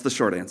 That's the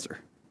short answer.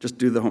 Just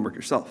do the homework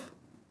yourself.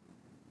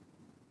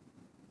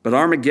 But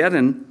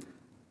Armageddon,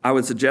 I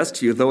would suggest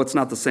to you, though it's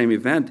not the same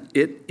event,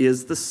 it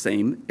is the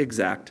same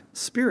exact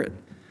spirit.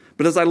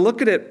 But as I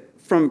look at it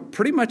from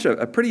pretty much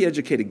a pretty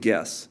educated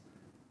guess,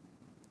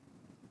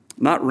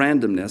 not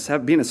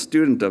randomness, being a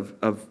student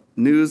of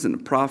news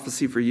and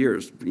prophecy for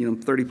years,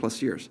 30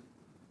 plus years.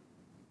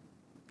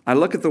 I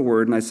look at the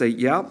word and I say,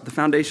 yeah, the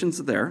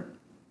foundation's there.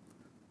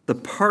 The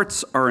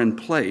parts are in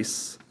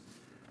place,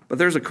 but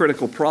there's a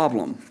critical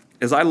problem.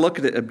 As I look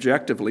at it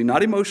objectively,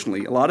 not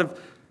emotionally, a lot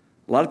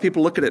of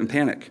people look at it and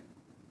panic.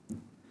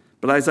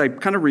 But as I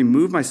kind of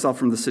remove myself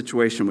from the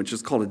situation, which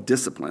is called a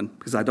discipline,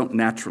 because I don't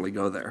naturally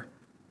go there.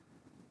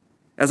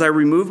 As I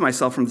remove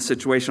myself from the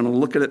situation and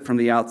look at it from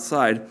the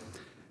outside,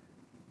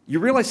 you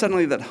realize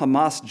suddenly that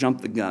Hamas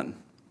jumped the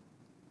gun.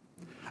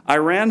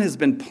 Iran has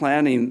been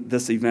planning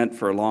this event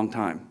for a long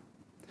time.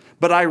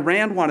 But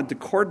Iran wanted to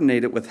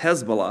coordinate it with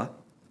Hezbollah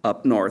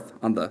up north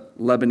on the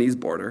Lebanese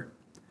border.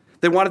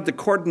 They wanted to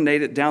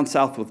coordinate it down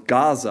south with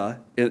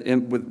Gaza,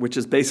 which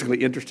is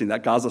basically interesting.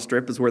 That Gaza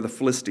Strip is where the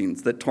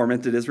Philistines that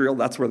tormented Israel,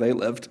 that's where they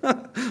lived.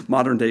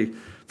 Modern-day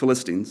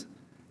Philistines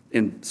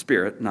in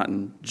spirit, not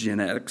in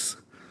genetics.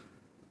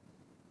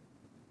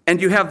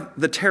 And you have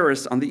the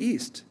terrorists on the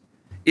east.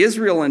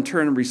 Israel, in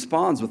turn,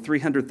 responds with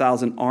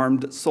 300,000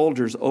 armed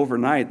soldiers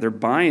overnight. They're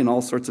buying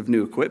all sorts of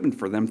new equipment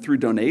for them through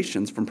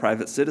donations from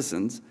private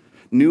citizens,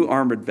 new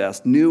armored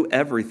vests, new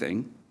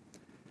everything.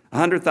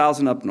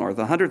 100,000 up north,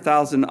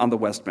 100,000 on the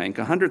West Bank,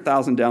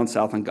 100,000 down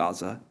south in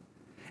Gaza.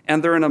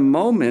 And they're in a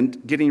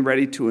moment getting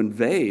ready to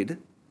invade.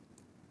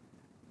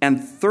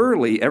 And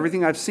thoroughly,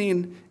 everything I've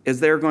seen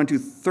is they're going to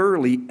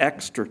thoroughly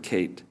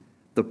extricate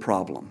the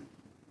problem.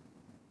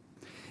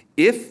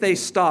 If they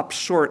stop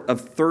short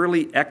of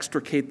thoroughly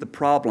extricate the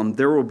problem,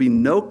 there will be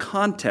no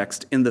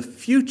context in the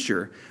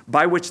future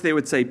by which they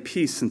would say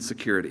peace and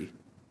security.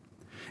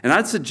 And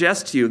I'd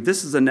suggest to you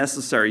this is a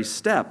necessary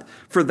step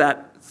for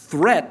that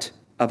threat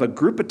of a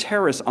group of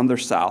terrorists on their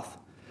south,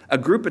 a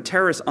group of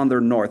terrorists on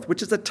their north,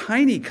 which is a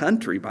tiny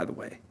country, by the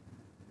way,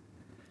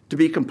 to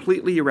be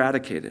completely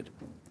eradicated.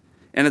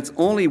 And it's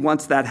only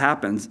once that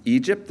happens,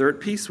 Egypt, they're at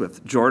peace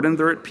with. Jordan,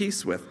 they're at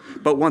peace with.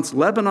 But once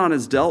Lebanon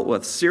is dealt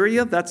with,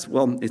 Syria, it's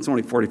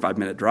only a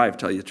 45-minute drive,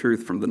 tell you the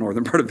truth, from the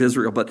northern part of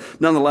Israel. But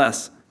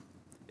nonetheless,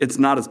 it's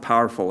not as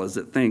powerful as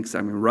it thinks.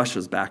 I mean,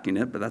 Russia's backing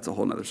it, but that's a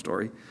whole other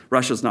story.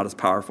 Russia's not as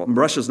powerful.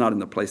 Russia's not in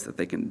the place that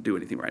they can do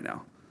anything right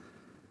now.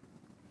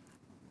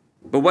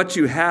 But what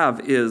you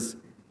have is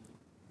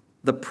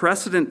the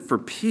precedent for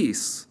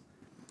peace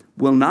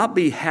will not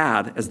be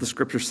had, as the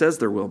scripture says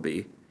there will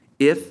be,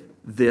 if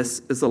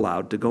this is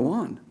allowed to go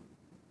on.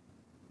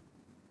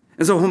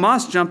 And so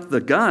Hamas jumped the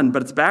gun,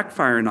 but it's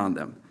backfiring on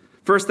them.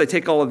 First, they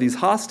take all of these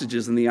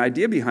hostages, and the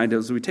idea behind it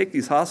is we take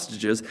these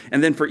hostages,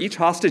 and then for each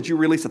hostage, you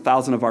release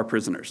 1,000 of our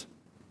prisoners.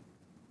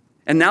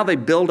 And now they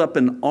build up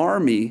an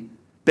army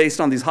based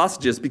on these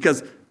hostages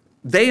because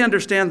they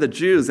understand the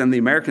Jews and the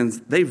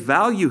Americans, they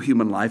value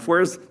human life,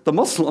 whereas the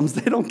Muslims,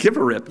 they don't give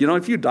a rip. You know,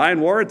 if you die in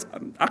war, it's,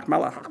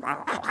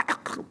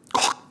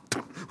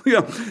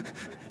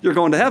 you're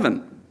going to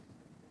heaven.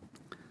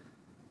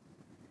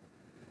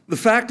 The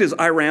fact is,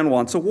 Iran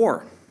wants a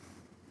war.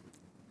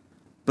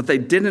 But they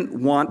didn't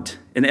want,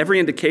 and every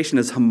indication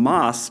is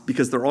Hamas,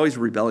 because they're always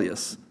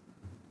rebellious.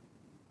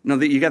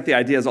 You got the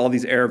idea as all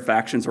these Arab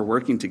factions are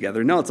working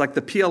together. No, it's like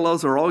the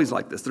PLOs are always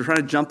like this. They're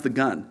trying to jump the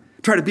gun,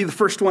 try to be the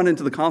first one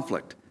into the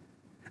conflict.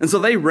 And so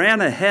they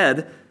ran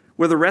ahead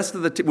with the rest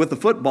of with the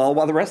football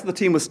while the rest of the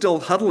team was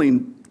still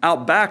huddling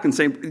out back and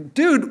saying,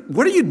 dude,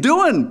 what are you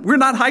doing? We're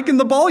not hiking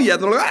the ball yet.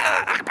 They're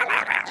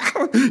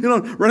like,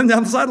 running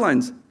down the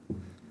sidelines.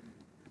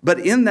 But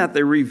in that,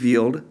 they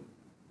revealed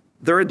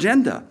their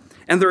agenda.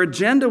 And their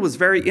agenda was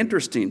very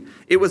interesting.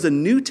 It was a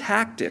new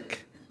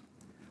tactic.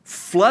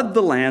 Flood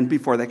the land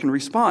before they can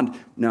respond.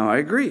 Now, I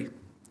agree.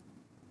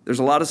 There's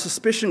a lot of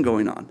suspicion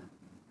going on.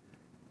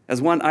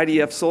 As one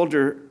IDF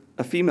soldier,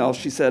 a female,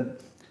 she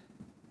said,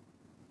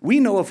 we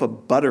know if a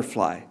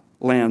butterfly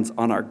lands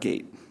on our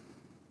gate.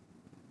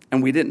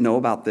 And we didn't know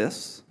about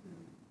this.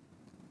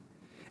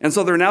 And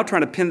so they're now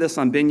trying to pin this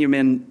on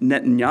Benjamin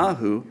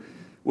Netanyahu,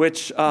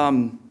 which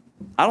I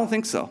don't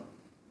think so.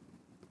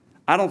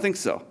 I don't think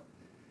so.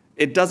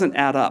 It doesn't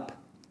add up.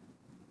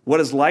 What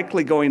is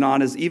likely going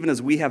on is even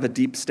as we have a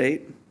deep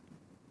state,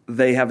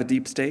 they have a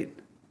deep state.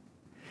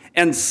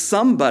 And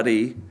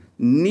somebody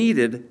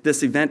needed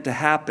this event to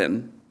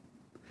happen.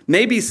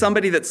 Maybe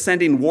somebody that's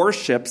sending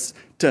warships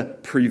to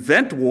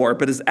prevent war,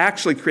 but is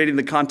actually creating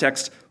the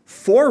context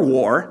for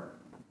war.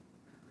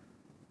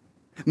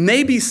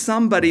 Maybe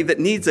somebody that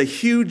needs a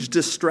huge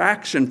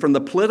distraction from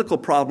the political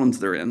problems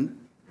they're in.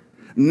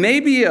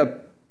 Maybe a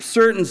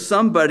certain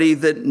somebody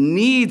that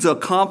needs a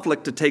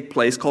conflict to take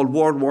place called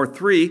World War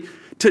III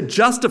to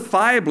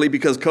justifiably,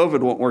 because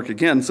COVID won't work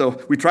again,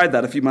 so we tried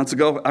that a few months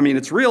ago. I mean,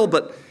 it's real,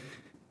 but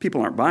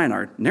people aren't buying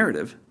our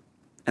narrative,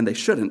 and they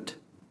shouldn't.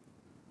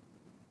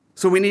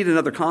 So we need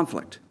another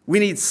conflict. We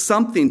need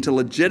something to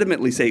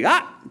legitimately say,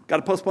 got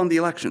to postpone the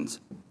elections.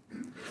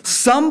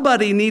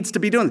 Somebody needs to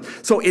be doing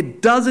this. So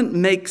it doesn't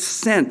make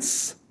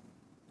sense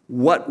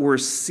what we're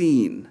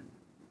seeing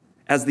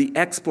as the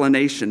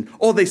explanation.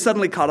 Oh, they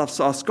suddenly caught us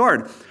off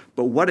guard.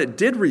 But what it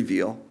did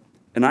reveal,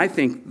 and I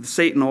think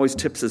Satan always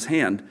tips his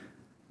hand,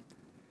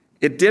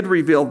 it did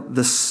reveal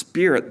the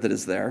spirit that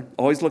is there.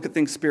 Always look at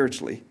things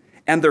spiritually.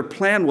 And their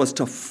plan was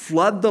to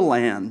flood the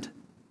land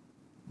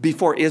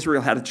before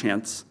Israel had a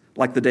chance,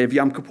 like the day of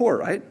Yom Kippur,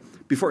 right?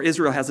 Before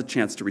Israel has a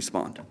chance to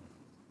respond.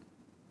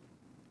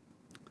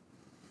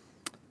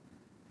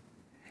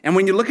 And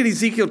when you look at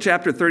Ezekiel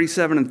chapter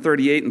 37 and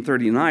 38 and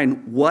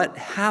 39, what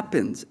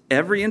happens?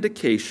 Every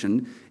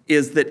indication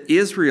is that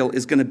Israel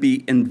is going to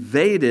be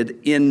invaded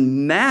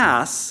in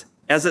mass,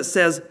 as it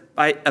says,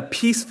 by a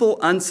peaceful,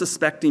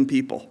 unsuspecting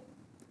people.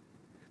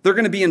 They're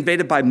going to be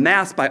invaded by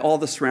mass by all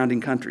the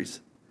surrounding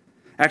countries.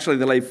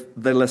 Actually,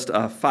 they list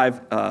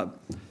 5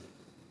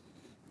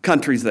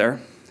 countries there.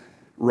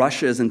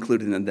 Russia is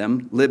included in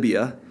them.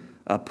 Libya,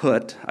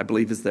 Put, I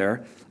believe, is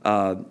there.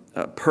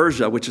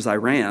 Persia, which is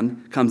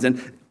Iran, comes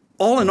in.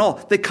 All in all,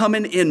 they come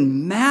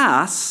in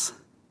mass.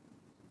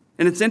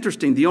 And it's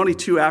interesting, the only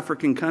 2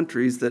 African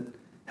countries that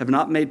have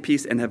not made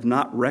peace and have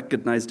not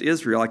recognized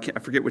Israel, I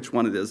forget which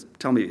one it is.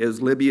 Tell me, it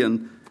was Libya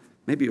and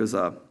maybe it was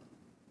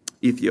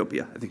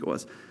Ethiopia, I think it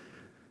was.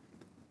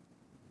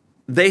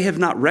 They have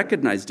not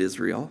recognized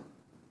Israel,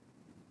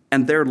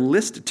 and they're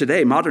listed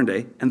today, modern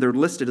day, and they're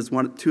listed as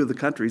two of the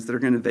countries that are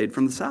going to invade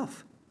from the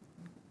south.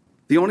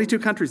 The only two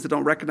countries that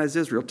don't recognize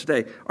Israel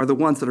today are the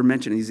ones that are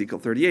mentioned in Ezekiel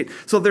 38.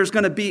 So there's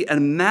going to be a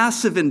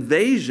massive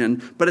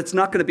invasion, but it's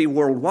not going to be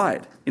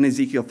worldwide in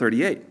Ezekiel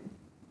 38.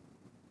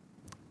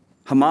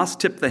 Hamas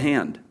tipped the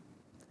hand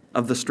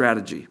of the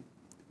strategy.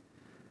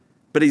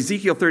 But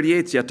Ezekiel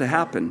 38 is yet to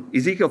happen.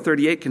 Ezekiel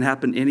 38 can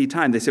happen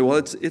anytime. They say, well,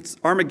 it's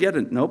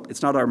Armageddon. Nope,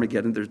 it's not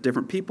Armageddon. There's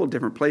different people,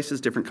 different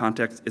places, different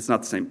contexts. It's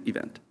not the same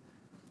event.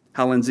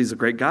 Hal Lindsey's a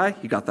great guy.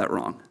 He got that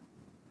wrong.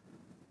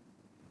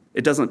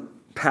 It doesn't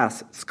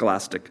pass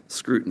scholastic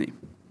scrutiny.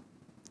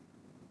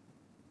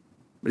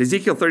 But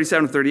Ezekiel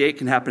 37 and 38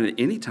 can happen at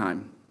any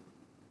time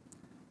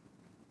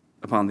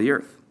upon the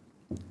earth.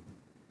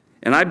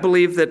 And I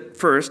believe that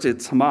first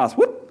it's Hamas.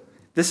 Whoop!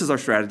 This is our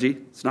strategy.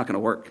 It's not going to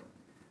work.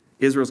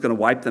 Israel's going to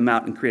wipe them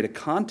out and create a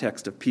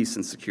context of peace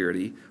and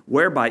security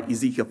whereby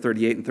Ezekiel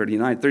 38 and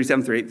 39,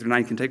 37, 38,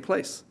 39 can take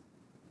place.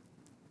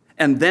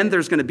 And then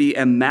there's going to be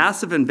a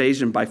massive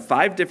invasion by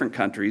 5 different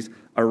countries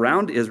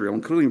around Israel,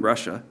 including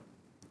Russia,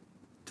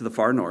 to the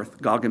far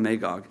north, Gog and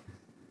Magog.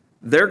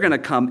 They're going to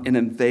come and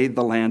invade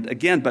the land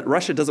again, but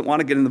Russia doesn't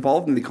want to get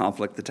involved in the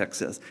conflict, the text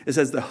says. It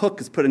says the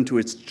hook is put into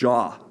its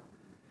jaw.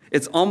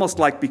 It's almost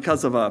like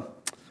because of a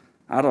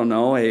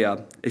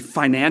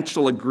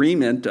financial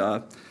agreement,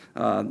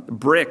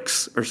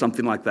 BRICS or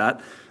something like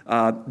that,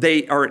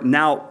 they are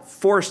now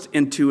forced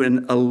into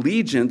an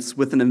allegiance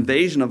with an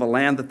invasion of a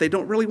land that they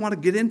don't really want to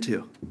get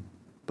into.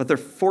 But they're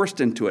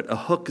forced into it. A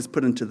hook is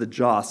put into the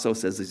jaw, so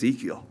says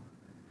Ezekiel.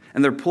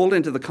 And they're pulled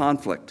into the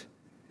conflict.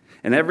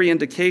 And every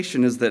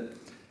indication is that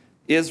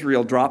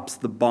Israel drops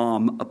the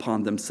bomb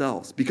upon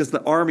themselves because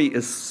the army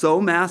is so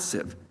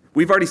massive.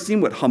 We've already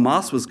seen what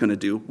Hamas was going to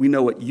do. We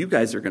know what you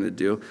guys are going to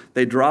do.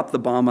 They drop the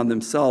bomb on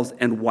themselves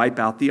and wipe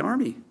out the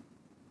army.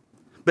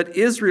 But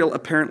Israel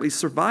apparently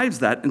survives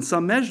that in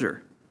some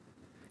measure.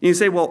 And you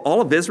say, well,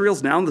 all of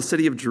Israel's now in the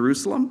city of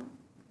Jerusalem?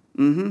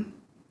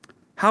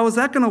 How is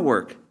that going to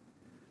work?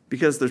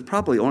 Because there's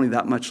probably only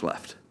that much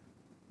left.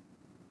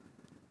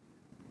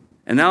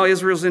 And now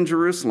Israel's in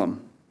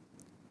Jerusalem.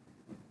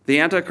 The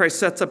Antichrist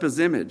sets up his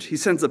image. He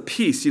sends a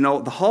peace. You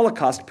know, the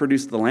Holocaust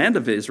produced the land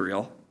of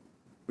Israel,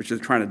 which they're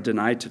trying to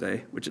deny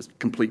today, which is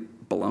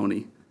complete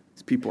baloney.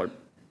 These people are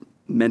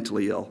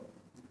mentally ill.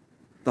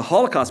 The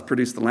Holocaust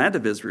produced the land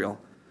of Israel.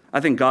 I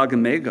think Gog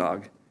and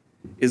Magog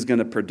is going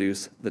to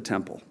produce the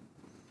temple.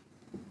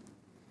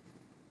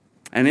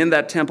 And in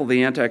that temple,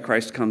 the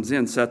Antichrist comes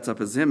in, sets up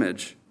his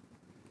image.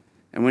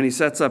 And when he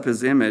sets up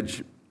his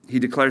image, he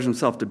declares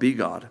himself to be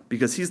God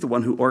because he's the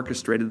one who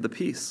orchestrated the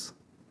peace.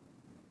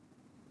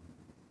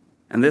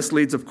 And this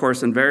leads, of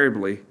course,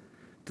 invariably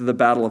to the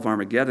Battle of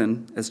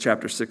Armageddon, as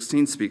chapter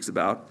 16 speaks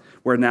about,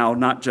 where now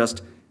not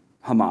just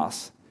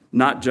Hamas,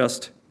 not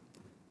just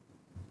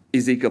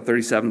Ezekiel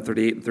 37,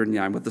 38, and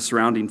 39 with the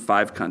surrounding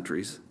 5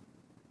 countries,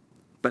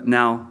 but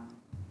now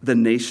the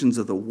nations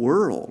of the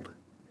world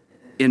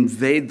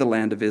invade the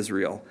land of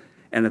Israel.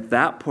 And at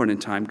that point in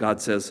time,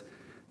 God says,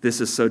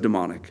 this is so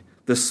demonic.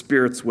 The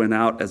spirits went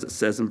out, as it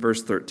says in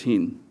verse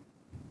 13.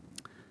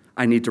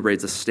 I need to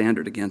raise a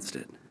standard against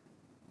it.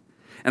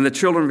 And the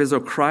children of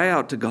Israel cry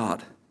out to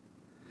God,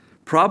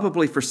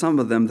 probably for some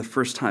of them the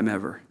first time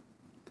ever.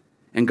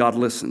 And God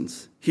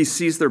listens. He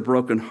sees their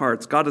broken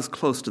hearts. God is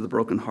close to the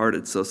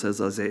brokenhearted, so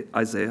says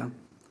Isaiah.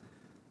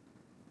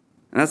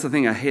 And that's the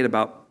thing I hate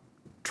about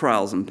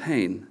trials and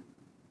pain.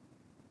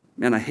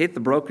 Man, I hate the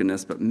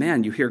brokenness, but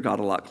man, you hear God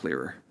a lot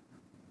clearer.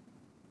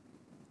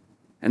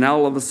 And now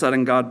all of a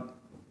sudden, God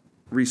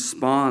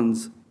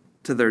responds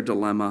to their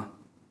dilemma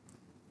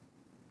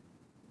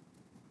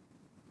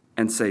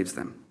and saves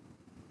them.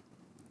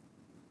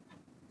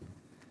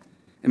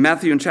 In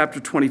Matthew in chapter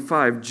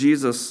 25,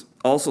 Jesus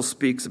also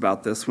speaks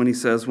about this when he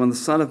says, when the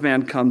Son of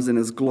Man comes in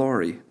his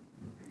glory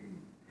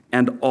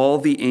and all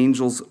the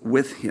angels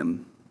with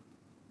him,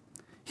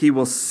 he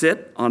will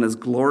sit on his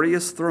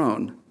glorious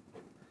throne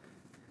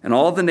and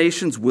all the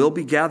nations will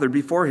be gathered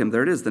before him.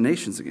 There it is, the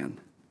nations again.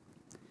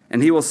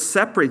 And he will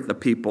separate the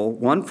people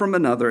one from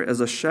another as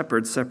a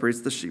shepherd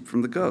separates the sheep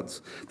from the goats.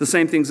 The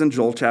same thing's in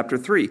Joel chapter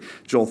 3.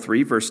 Joel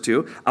 3, verse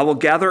 2, I will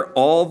gather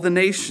all the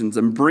nations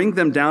and bring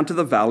them down to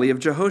the valley of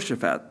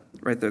Jehoshaphat.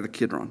 Right there, the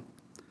Kidron.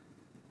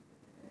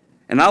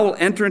 And I will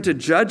enter into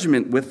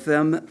judgment with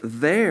them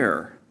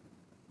there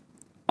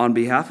on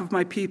behalf of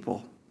my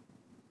people,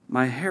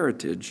 my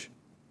heritage,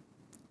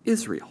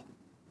 Israel.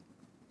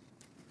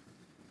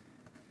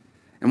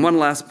 And one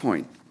last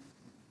point.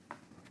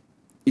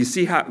 You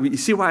see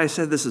why I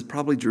said this is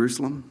probably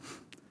Jerusalem?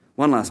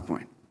 One last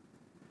point.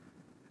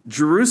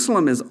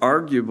 Jerusalem is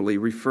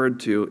arguably referred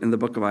to in the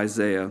book of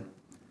Isaiah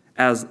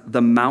as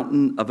the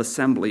mountain of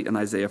assembly in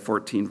Isaiah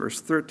 14,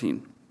 verse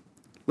 13.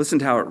 Listen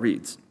to how it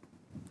reads.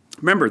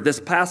 Remember, this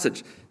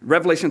passage,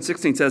 Revelation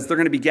 16 says they're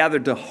going to be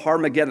gathered to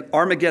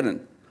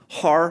Armageddon,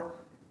 Har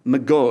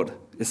Magod,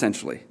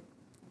 essentially.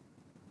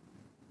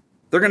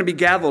 They're going to be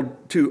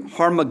gathered to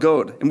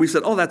Har-Magog. And we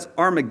said, oh, that's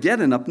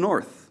Armageddon up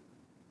north.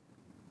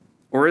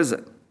 Or is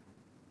it?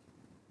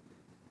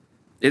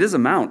 It is a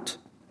mount.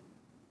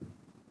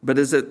 But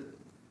is it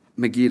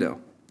Megiddo?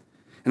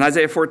 In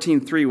Isaiah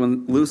 14:3,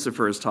 when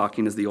Lucifer is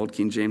talking, as the old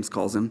King James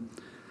calls him,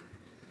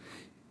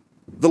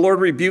 the Lord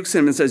rebukes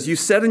him and says, you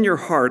said in your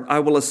heart, I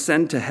will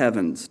ascend to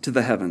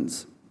the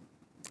heavens.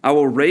 I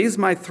will raise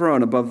my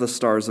throne above the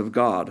stars of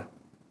God.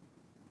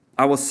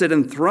 I will sit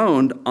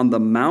enthroned on the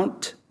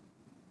Mount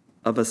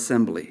of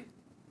Assembly.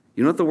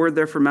 You know what the word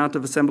there for Mount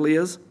of Assembly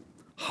is?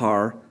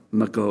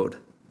 Har-Magog.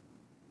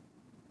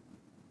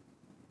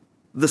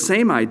 The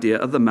same idea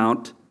of the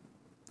Mount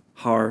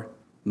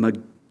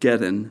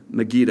Har-Magedon,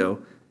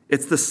 Megiddo.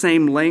 It's the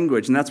same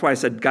language, and that's why I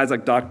said guys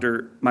like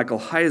Dr. Michael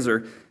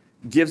Heiser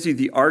gives you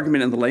the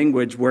argument in the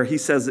language where he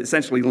says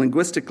essentially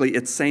linguistically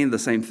it's saying the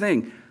same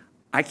thing.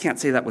 I can't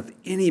say that with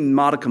any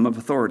modicum of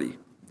authority,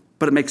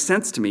 but it makes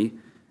sense to me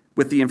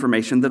with the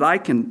information that I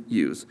can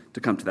use to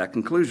come to that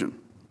conclusion.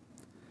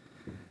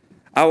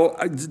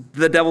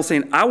 The devil's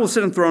saying, I will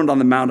sit enthroned on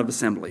the Mount of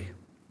Assembly,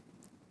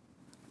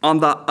 on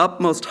the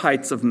utmost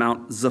heights of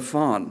Mount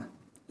Zaphon,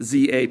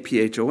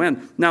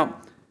 Z-A-P-H-O-N.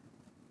 Now,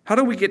 how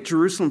do we get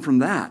Jerusalem from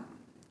that?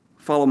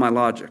 Follow my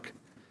logic.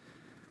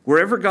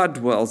 Wherever God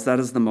dwells, that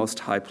is the most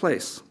high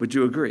place. Would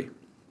you agree?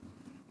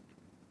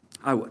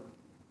 I would.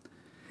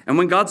 And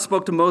when God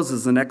spoke to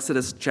Moses in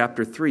Exodus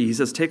chapter 3, he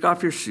says, take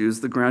off your shoes,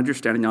 the ground you're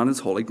standing on is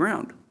holy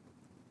ground.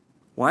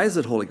 Why is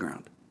it holy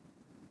ground?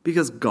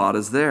 Because God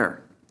is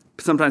there.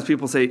 Sometimes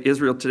people say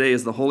Israel today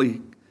is the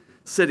holy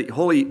city,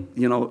 holy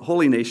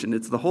nation.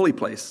 It's the holy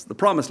place, the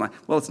promised land.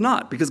 Well, it's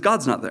not, because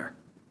God's not there.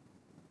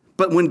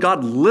 But when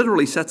God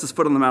literally sets his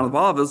foot on the Mount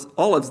of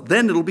Olives,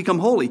 then it'll become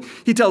holy.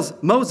 He tells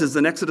Moses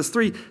in Exodus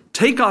 3,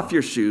 take off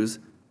your shoes.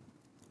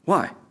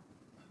 Why?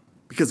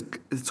 Because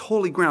it's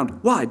holy ground.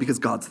 Why? Because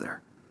God's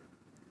there.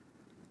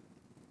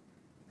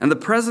 And the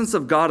presence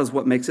of God is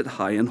what makes it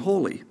high and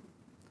holy.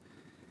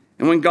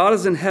 And when God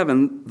is in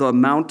heaven, the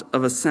Mount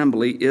of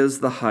Assembly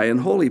is the high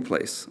and holy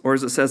place. Or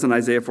as it says in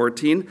Isaiah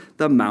 14,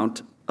 the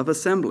Mount of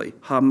Assembly,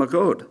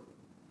 Har-Magog.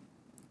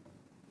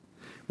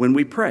 When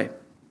we pray,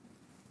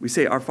 we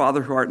say, Our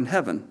Father who art in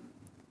heaven,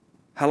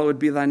 hallowed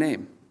be thy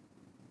name.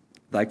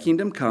 Thy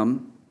kingdom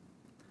come,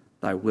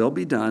 thy will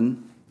be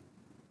done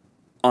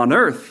on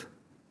earth,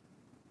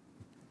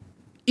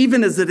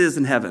 even as it is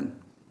in heaven.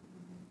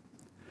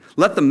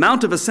 Let the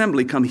Mount of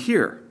Assembly come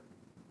here.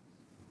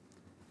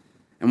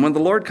 And when the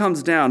Lord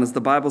comes down, as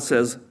the Bible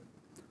says,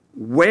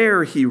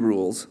 where he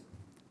rules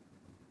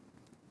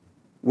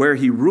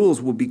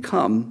will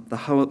become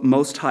the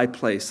most high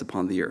place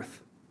upon the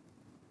earth.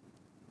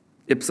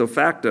 Ipso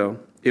facto,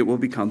 it will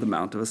become the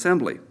Mount of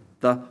Assembly,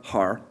 the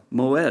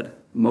Har-Magog,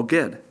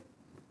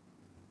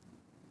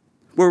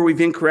 where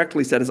we've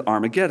incorrectly said is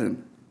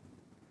Armageddon.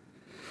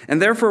 And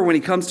therefore, when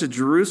he comes to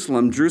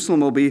Jerusalem,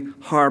 Jerusalem will be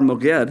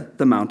Har-Magog,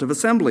 the Mount of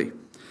Assembly.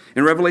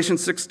 In Revelation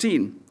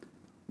 16,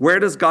 where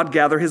does God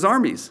gather his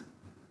armies?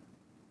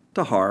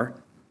 To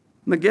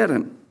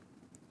Har-Magedon.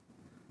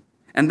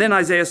 And then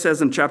Isaiah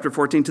says in chapter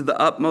 14, to the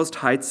utmost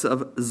heights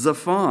of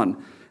Zaphon.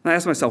 And I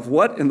ask myself,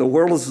 what in the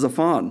world is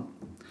Zaphon?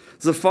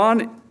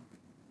 Zaphon,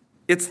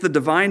 it's the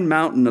divine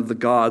mountain of the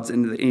gods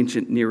in the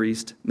ancient Near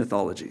East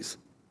mythologies.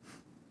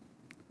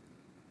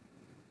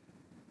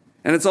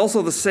 And it's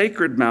also the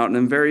sacred mountain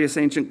in various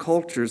ancient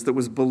cultures that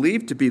was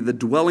believed to be the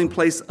dwelling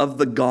place of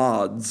the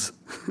gods.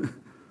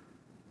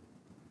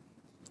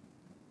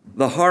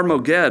 The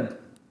Har-Magog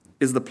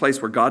is the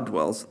place where God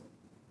dwells,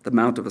 the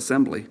Mount of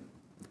Assembly.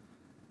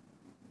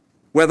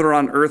 Whether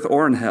on earth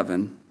or in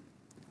heaven,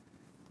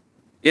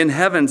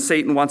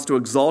 Satan wants to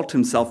exalt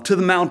himself to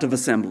the Mount of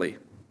Assembly,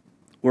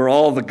 where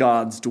all the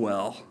gods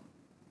dwell,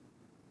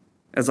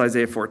 as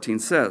Isaiah 14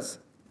 says.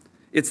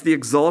 It's the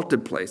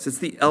exalted place. It's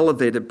the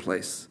elevated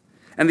place.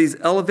 And these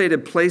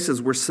elevated places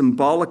were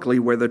symbolically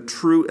where the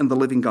true and the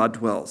living God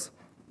dwells.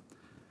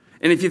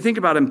 And if you think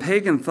about it, in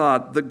pagan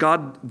thought, the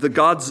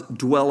gods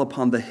dwell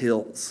upon the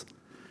hills.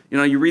 You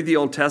know, you read the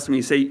Old Testament,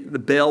 you say the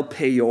Baal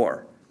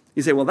Peor.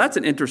 You say, well, that's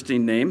an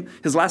interesting name.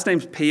 His last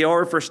name's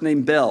Peor, first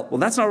name Baal. Well,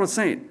 that's not what it's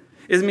saying.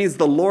 It means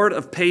the Lord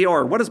of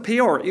Peor. What is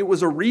Peor? It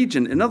was a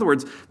region. In other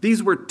words,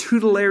 these were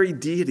tutelary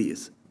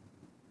deities.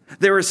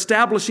 They were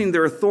establishing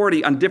their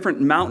authority on different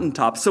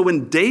mountaintops. So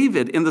when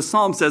David in the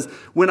Psalm says,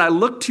 when I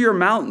look to your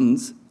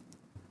mountains,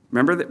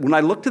 remember that when I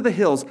look to the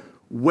hills,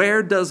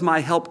 where does my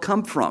help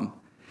come from?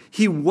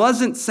 He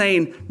wasn't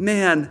saying,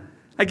 man,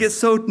 I get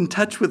so in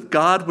touch with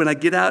God when I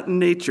get out in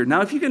nature.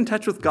 Now, if you get in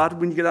touch with God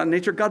when you get out in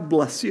nature, God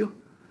bless you.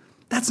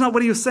 That's not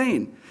what he was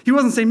saying. He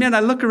wasn't saying, man,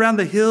 I look around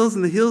the hills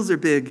and the hills are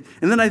big.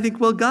 And then I think,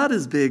 well, God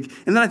is big.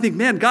 And then I think,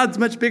 man, God's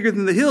much bigger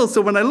than the hills.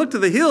 So when I look to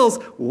the hills,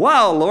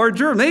 wow, Lord,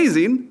 you're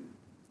amazing.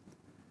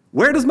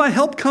 Where does my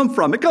help come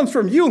from? It comes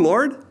from you,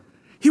 Lord.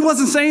 He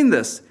wasn't saying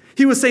this.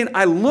 He was saying,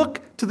 I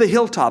look to the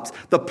hilltops,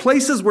 the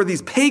places where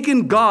these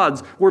pagan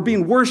gods were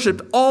being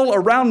worshipped all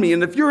around me.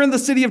 And if you're in the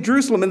city of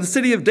Jerusalem, in the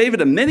city of David,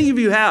 and many of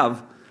you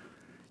have,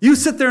 you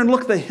sit there and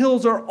look, the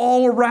hills are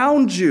all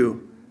around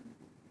you.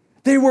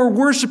 They were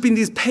worshiping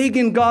these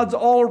pagan gods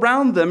all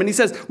around them. And he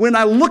says, when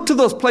I look to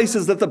those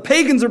places that the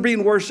pagans are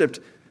being worshiped,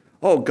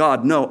 oh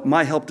God, no,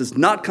 my help does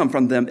not come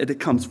from them. It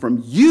comes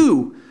from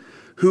you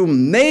who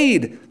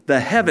made the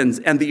heavens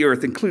and the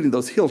earth, including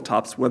those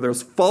hilltops where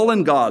those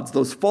fallen gods,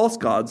 those false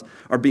gods,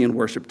 are being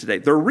worshiped today.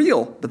 They're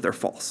real, but they're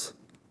false.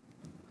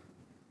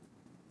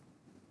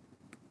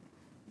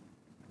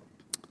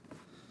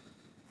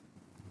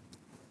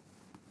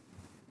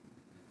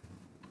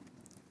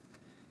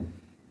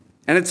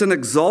 And it's an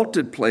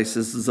exalted place,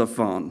 this is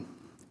Zaphon.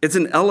 It's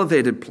an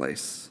elevated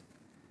place.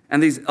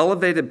 And these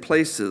elevated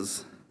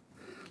places,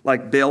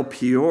 like Baal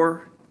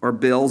Peor or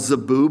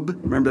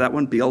Beelzebub, remember that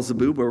one,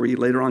 Beelzebub, where we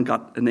later on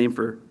got a name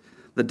for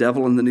the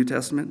devil in the New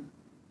Testament?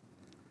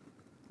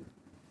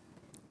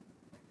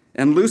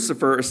 And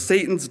Lucifer, or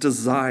Satan's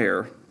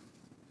desire,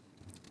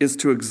 is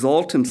to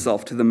exalt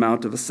himself to the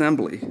Mount of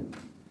Assembly.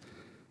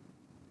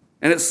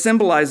 And it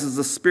symbolizes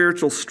a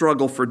spiritual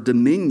struggle for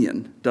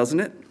dominion, doesn't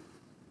it?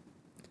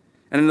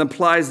 And it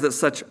implies that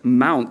such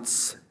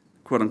mounts,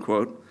 quote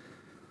unquote,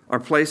 are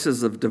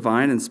places of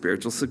divine and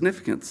spiritual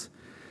significance.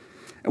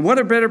 And what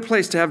a better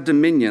place to have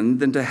dominion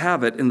than to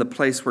have it in the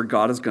place where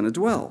God is going to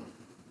dwell.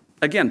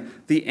 Again,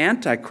 the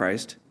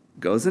Antichrist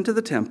goes into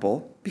the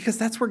temple because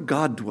that's where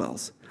God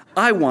dwells.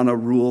 I want to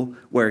rule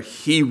where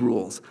he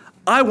rules.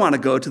 I want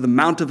to go to the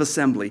Mount of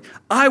Assembly.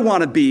 I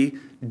want to be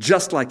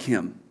just like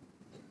him.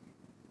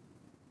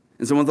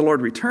 And so when the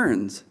Lord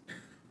returns,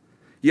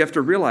 you have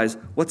to realize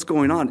what's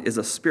going on is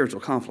a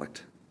spiritual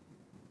conflict.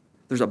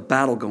 There's a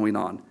battle going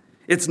on.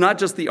 It's not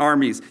just the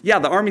armies. Yeah,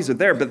 the armies are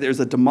there, but there's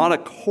a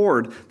demonic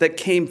horde that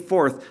came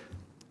forth,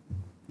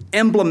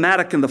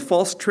 emblematic in the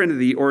false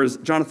trinity, or as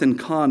Jonathan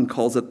Cahn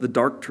calls it, the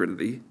dark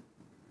trinity.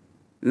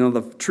 You know,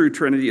 the true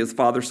trinity is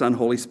Father, Son,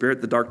 Holy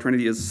Spirit. The dark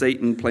trinity is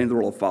Satan playing the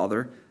role of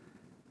Father,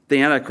 the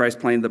Antichrist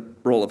playing the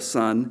role of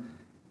Son,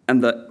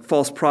 and the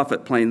false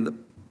prophet playing the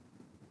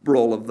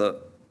role of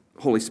the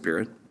Holy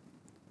Spirit.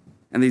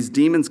 And these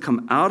demons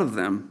come out of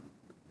them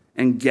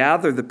and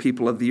gather the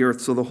people of the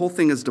earth. So the whole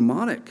thing is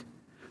demonic.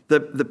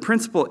 The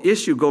principal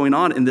issue going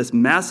on in this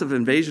massive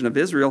invasion of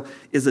Israel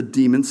is a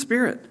demon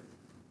spirit.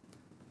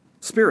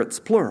 Spirits,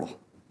 plural.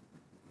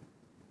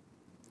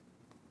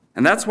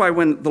 And that's why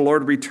when the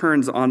Lord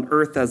returns on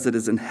earth as it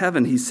is in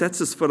heaven, he sets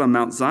his foot on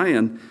Mount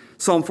Zion.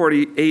 Psalm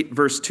 48,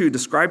 verse 2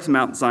 describes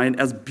Mount Zion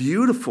as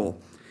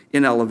beautiful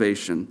in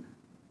elevation.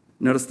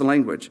 Notice the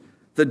language.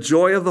 The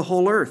joy of the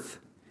whole earth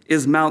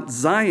is Mount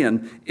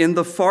Zion in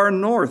the far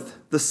north,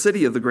 the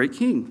city of the great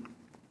king.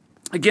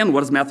 Again, what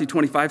does Matthew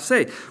 25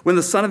 say? When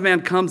the Son of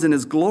Man comes in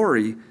his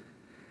glory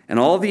and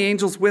all the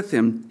angels with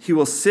him, he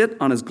will sit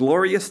on his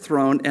glorious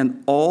throne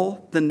and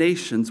all the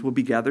nations will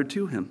be gathered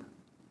to him.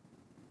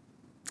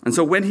 And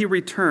so when he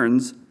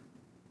returns,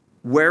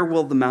 where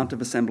will the Mount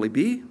of Assembly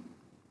be?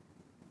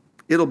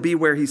 It'll be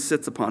where he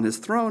sits upon his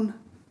throne,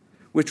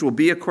 which will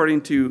be,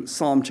 according to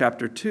Psalm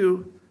chapter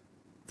 2,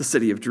 the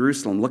city of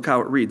Jerusalem. Look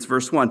how it reads.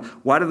 Verse 1,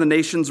 why do the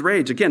nations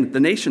rage? Again, the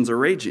nations are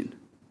raging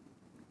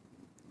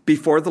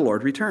before the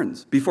Lord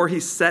returns. Before he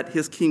set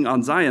his king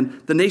on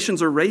Zion, the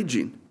nations are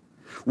raging.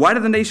 Why do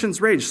the nations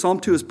rage? Psalm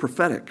 2 is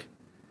prophetic.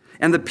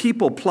 And the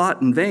people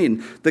plot in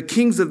vain. The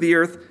kings of the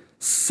earth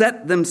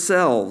set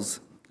themselves,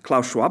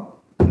 Klaus Schwab,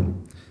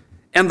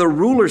 and the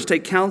rulers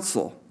take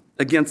counsel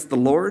against the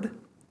Lord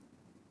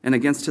and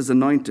against his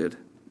anointed,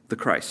 the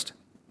Christ,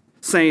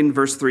 saying,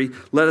 verse 3,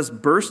 let us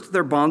burst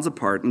their bonds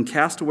apart and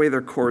cast away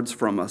their cords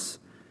from us.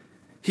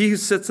 He who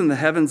sits in the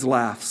heavens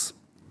laughs.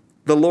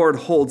 The Lord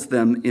holds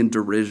them in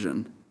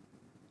derision.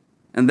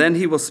 And then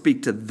he will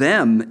speak to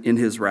them in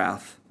his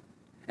wrath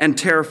and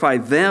terrify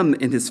them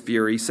in his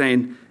fury,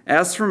 saying,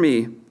 as for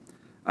me,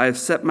 I have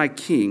set my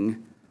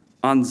king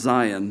on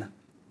Zion,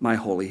 my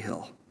holy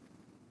hill.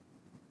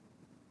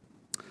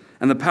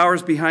 And the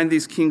powers behind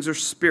these kings are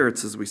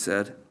spirits, as we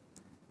said.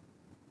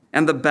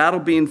 And the battle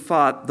being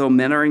fought, though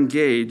men are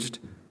engaged,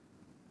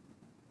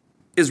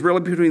 is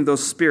really between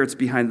those spirits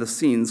behind the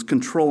scenes,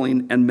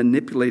 controlling and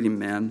manipulating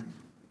man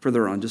for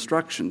their own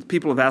destruction.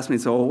 People have asked me,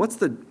 so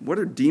what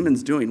are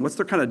demons doing? What's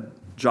their kind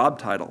of job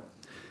title?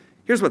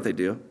 Here's what they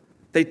do.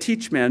 They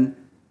teach men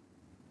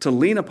to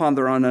lean upon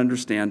their own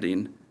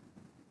understanding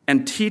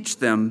and teach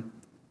them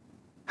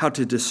how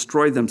to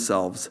destroy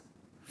themselves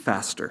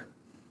faster.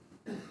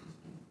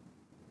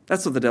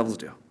 That's what the devils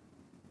do.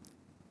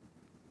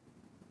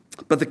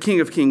 But the King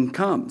of Kings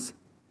comes.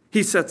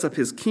 He sets up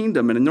his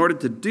kingdom, and in order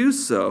to do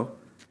so,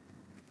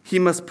 he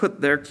must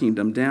put their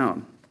kingdom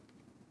down.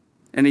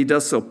 And he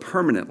does so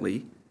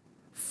permanently,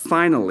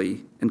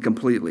 finally, and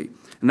completely.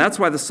 And that's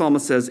why the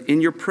psalmist says,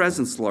 in your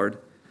presence, Lord,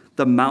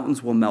 the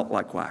mountains will melt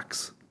like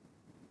wax.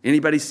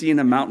 Anybody seen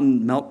a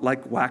mountain melt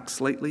like wax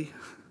lately?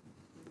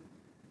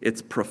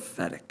 It's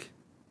prophetic.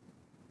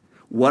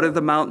 What are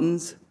the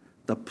mountains?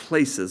 The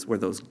places where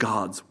those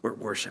gods were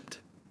worshipped.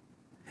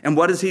 And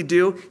what does he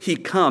do? He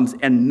comes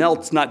and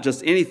melts not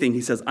just anything.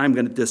 He says, I'm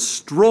going to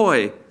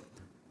destroy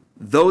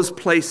those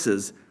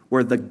places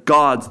where the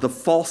gods, the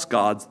false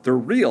gods, they're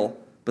real,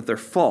 but they're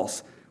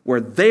false, where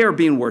they are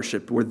being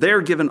worshipped, where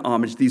they're given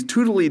homage, these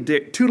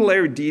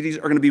tutelary deities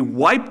are going to be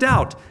wiped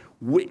out.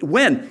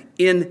 When?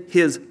 In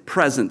his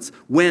presence,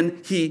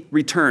 when he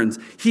returns.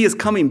 He is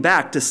coming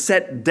back to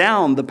set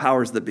down the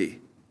powers that be.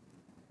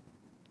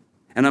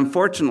 And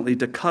unfortunately,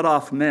 to cut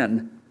off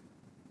men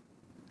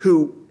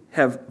who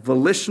have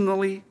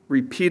volitionally,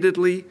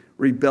 repeatedly,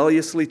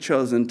 rebelliously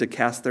chosen to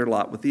cast their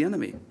lot with the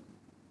enemy.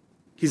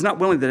 He's not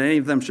willing that any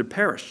of them should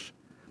perish,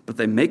 but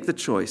they make the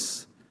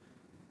choice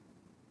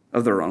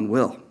of their own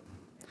will.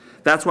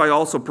 That's why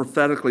also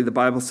prophetically the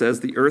Bible says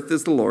the earth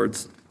is the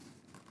Lord's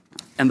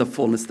and the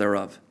fullness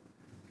thereof.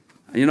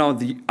 You know,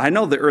 I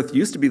know the earth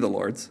used to be the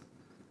Lord's,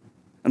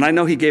 and I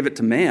know he gave it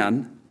to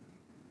man,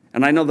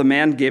 and I know the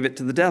man gave it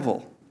to the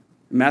devil.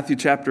 In Matthew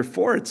chapter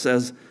 4, it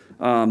says,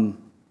 bow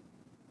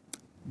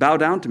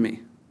down to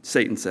me,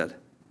 Satan said,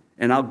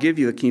 and I'll give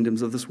you the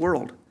kingdoms of this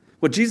world.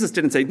 Well, Jesus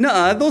didn't say,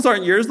 nah, those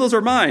aren't yours, those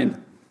are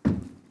mine.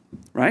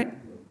 Right?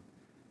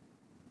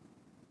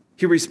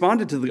 He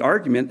responded to the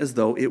argument as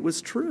though it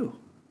was true.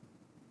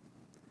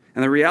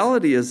 And the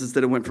reality is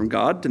that it went from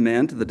God to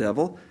man to the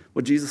devil.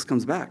 Well, Jesus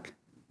comes back.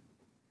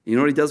 You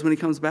know what he does when he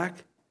comes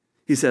back?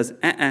 He says,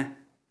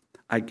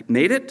 I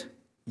made it,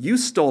 you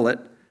stole it,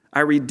 I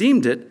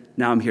redeemed it,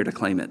 now I'm here to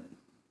claim it.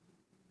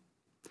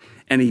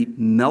 And he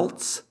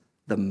melts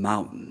the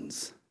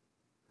mountains.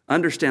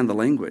 Understand the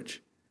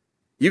language.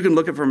 You can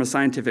look at it from a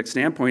scientific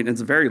standpoint, and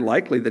it's very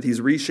likely that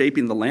he's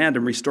reshaping the land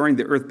and restoring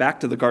the earth back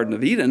to the Garden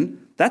of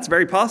Eden. That's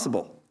very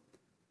possible.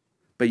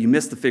 But you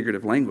miss the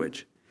figurative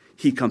language.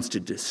 He comes to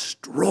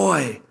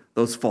destroy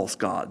those false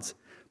gods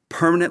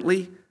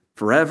permanently,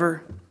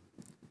 forever.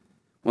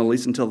 Well, at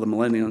least until the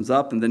millennium's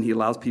up, and then he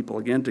allows people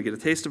again to get a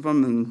taste of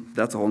them, and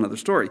that's a whole other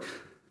story.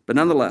 But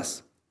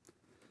nonetheless,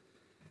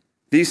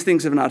 these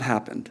things have not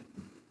happened,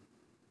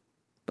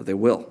 but they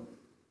will.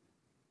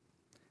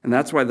 And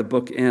that's why the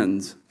book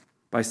ends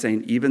by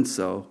saying, even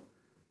so,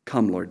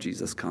 come, Lord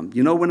Jesus, come.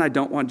 You know when I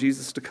don't want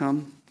Jesus to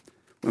come?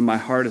 When my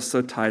heart is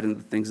so tied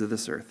into the things of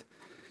this earth.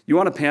 You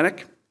want to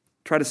panic?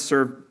 Try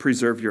to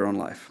preserve your own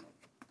life.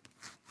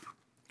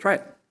 Try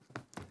it.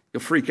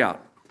 You'll freak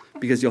out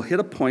because you'll hit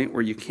a point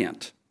where you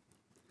can't.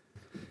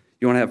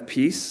 You want to have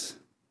peace?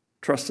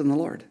 Trust in the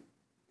Lord.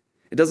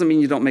 It doesn't mean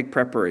you don't make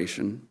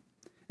preparation.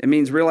 It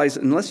means realize,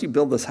 unless you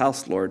build this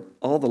house, Lord,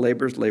 all the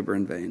laborers labor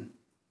in vain.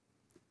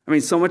 I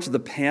mean, so much of the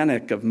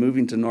panic of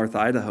moving to North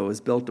Idaho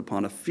is built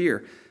upon a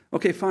fear.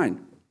 Okay,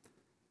 fine.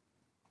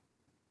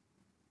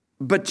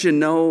 But you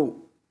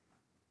know,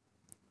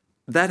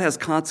 that has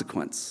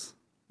consequence.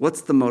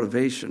 What's the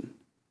motivation?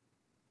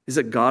 Is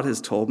it God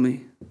has told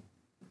me,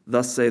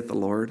 thus saith the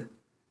Lord?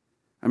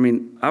 I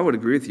mean, I would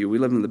agree with you. We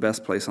live in the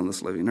best place on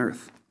this living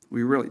earth.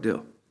 We really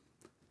do.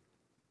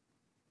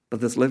 But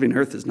this living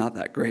earth is not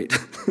that great.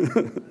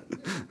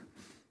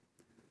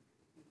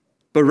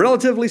 But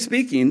relatively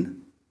speaking,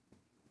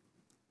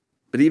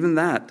 but even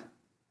that,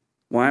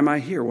 why am I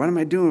here? Why am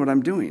I doing what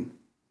I'm doing?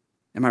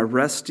 Am I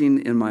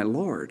resting in my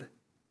Lord?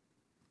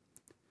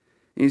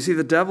 And you see,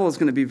 the devil is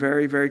going to be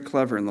very, very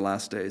clever in the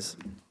last days.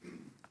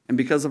 And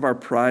because of our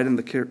pride in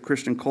the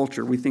Christian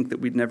culture, we think that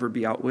we'd never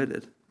be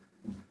outwitted.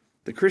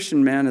 The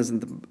Christian man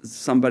isn't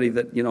somebody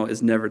that,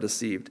 is never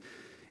deceived.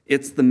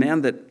 It's the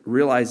man that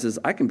realizes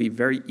I can be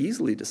very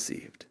easily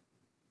deceived.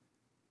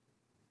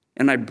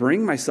 And I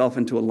bring myself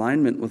into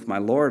alignment with my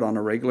Lord on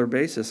a regular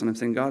basis. And I'm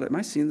saying, God, am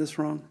I seeing this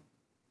wrong?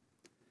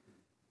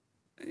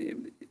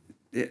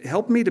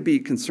 Help me to be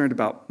concerned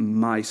about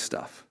my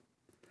stuff.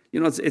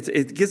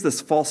 It gives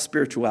this false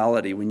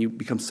spirituality when you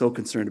become so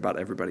concerned about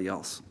everybody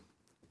else.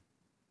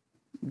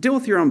 Deal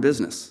with your own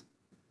business.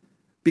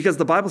 Because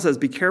the Bible says,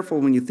 be careful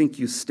when you think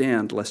you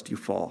stand, lest you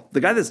fall. The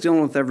guy that's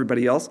dealing with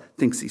everybody else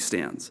thinks he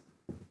stands.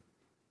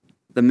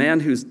 The man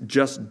who's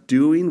just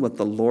doing what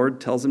the Lord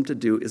tells him to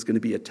do is going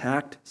to be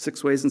attacked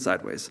 6 ways and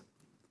sideways.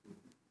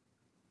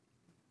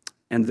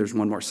 And there's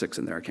one more 6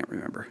 in there, I can't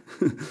remember.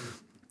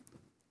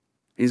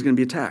 He's going to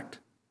be attacked.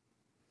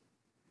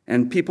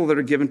 And people that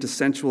are given to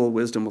sensual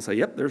wisdom will say,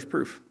 yep, there's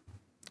proof.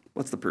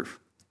 What's the proof?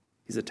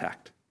 He's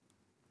attacked.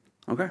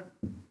 Okay.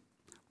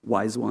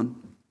 Wise one.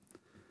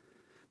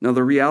 Now,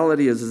 the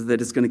reality is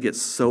that it's going to get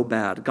so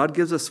bad. God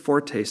gives us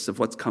foretastes of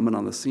what's coming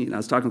on the scene. I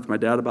was talking with my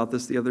dad about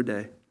this the other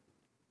day.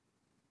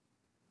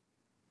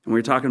 And we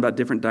were talking about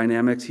different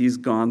dynamics he's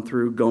gone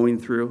through, going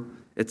through,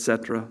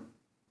 etc.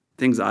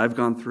 Things I've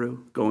gone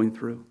through, going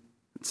through,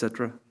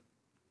 etc.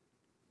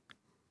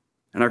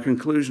 And our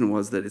conclusion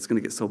was that it's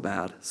going to get so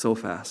bad, so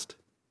fast.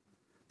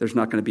 There's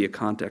not going to be a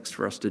context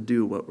for us to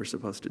do what we're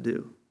supposed to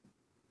do.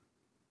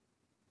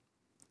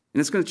 And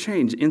it's going to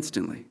change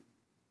instantly.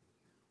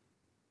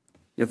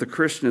 Yet the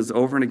Christian is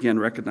over and again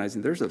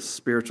recognizing there's a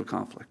spiritual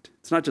conflict.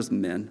 It's not just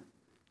men.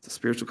 It's a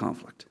spiritual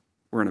conflict.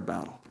 We're in a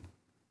battle.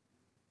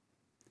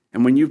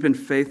 And when you've been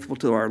faithful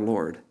to our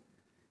Lord,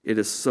 it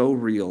is so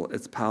real,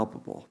 it's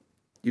palpable.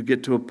 You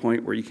get to a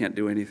point where you can't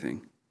do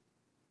anything.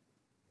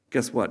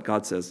 Guess what?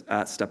 God says,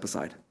 step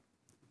aside.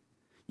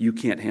 You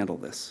can't handle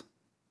this.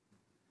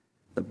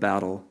 The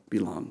battle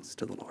belongs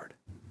to the Lord.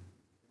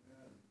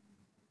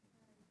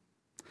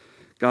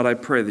 God, I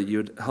pray that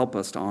you'd help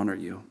us to honor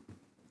you.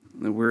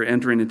 That we're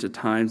entering into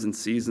times and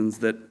seasons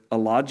that a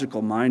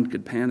logical mind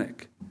could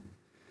panic.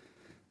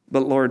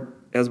 But Lord,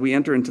 as we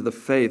enter into the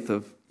faith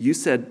of, you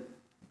said,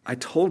 I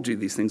told you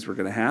these things were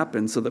going to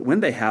happen so that when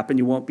they happen,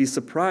 you won't be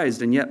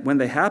surprised. And yet when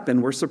they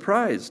happen, we're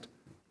surprised.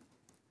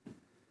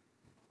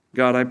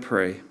 God, I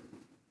pray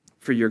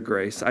for your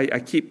grace. I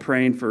keep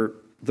praying for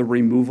the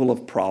removal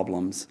of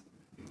problems.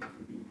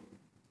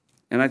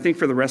 And I think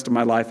for the rest of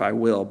my life I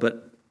will,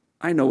 but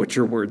I know what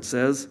your word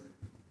says.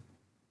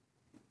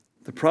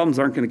 The problems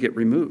aren't going to get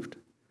removed,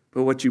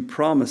 but what you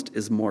promised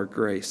is more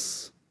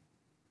grace.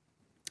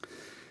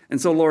 And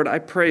so, Lord, I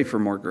pray for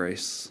more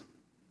grace.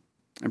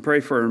 I pray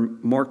for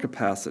more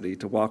capacity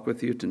to walk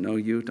with you, to know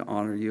you, to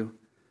honor you.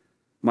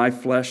 My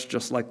flesh,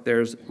 just like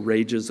theirs,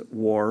 rages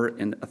war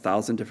in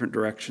 1,000 different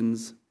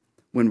directions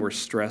when we're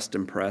stressed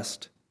and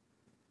pressed.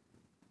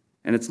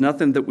 And it's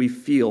nothing that we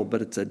feel,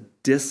 but it's a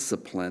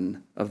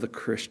discipline of the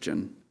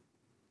Christian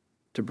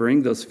to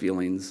bring those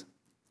feelings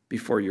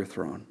before your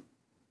throne.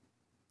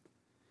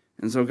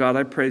 And so, God,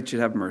 I pray that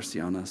you'd have mercy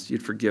on us.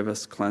 You'd forgive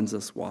us, cleanse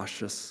us,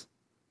 wash us,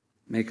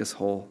 make us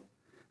whole.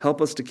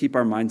 Help us to keep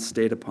our minds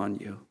stayed upon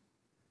you.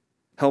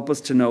 Help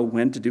us to know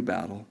when to do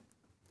battle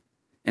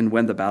and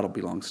when the battle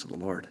belongs to the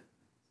Lord.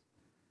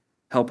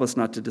 Help us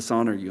not to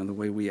dishonor you in the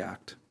way we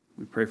act.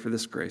 We pray for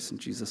this grace in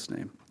Jesus'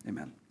 name.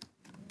 Amen.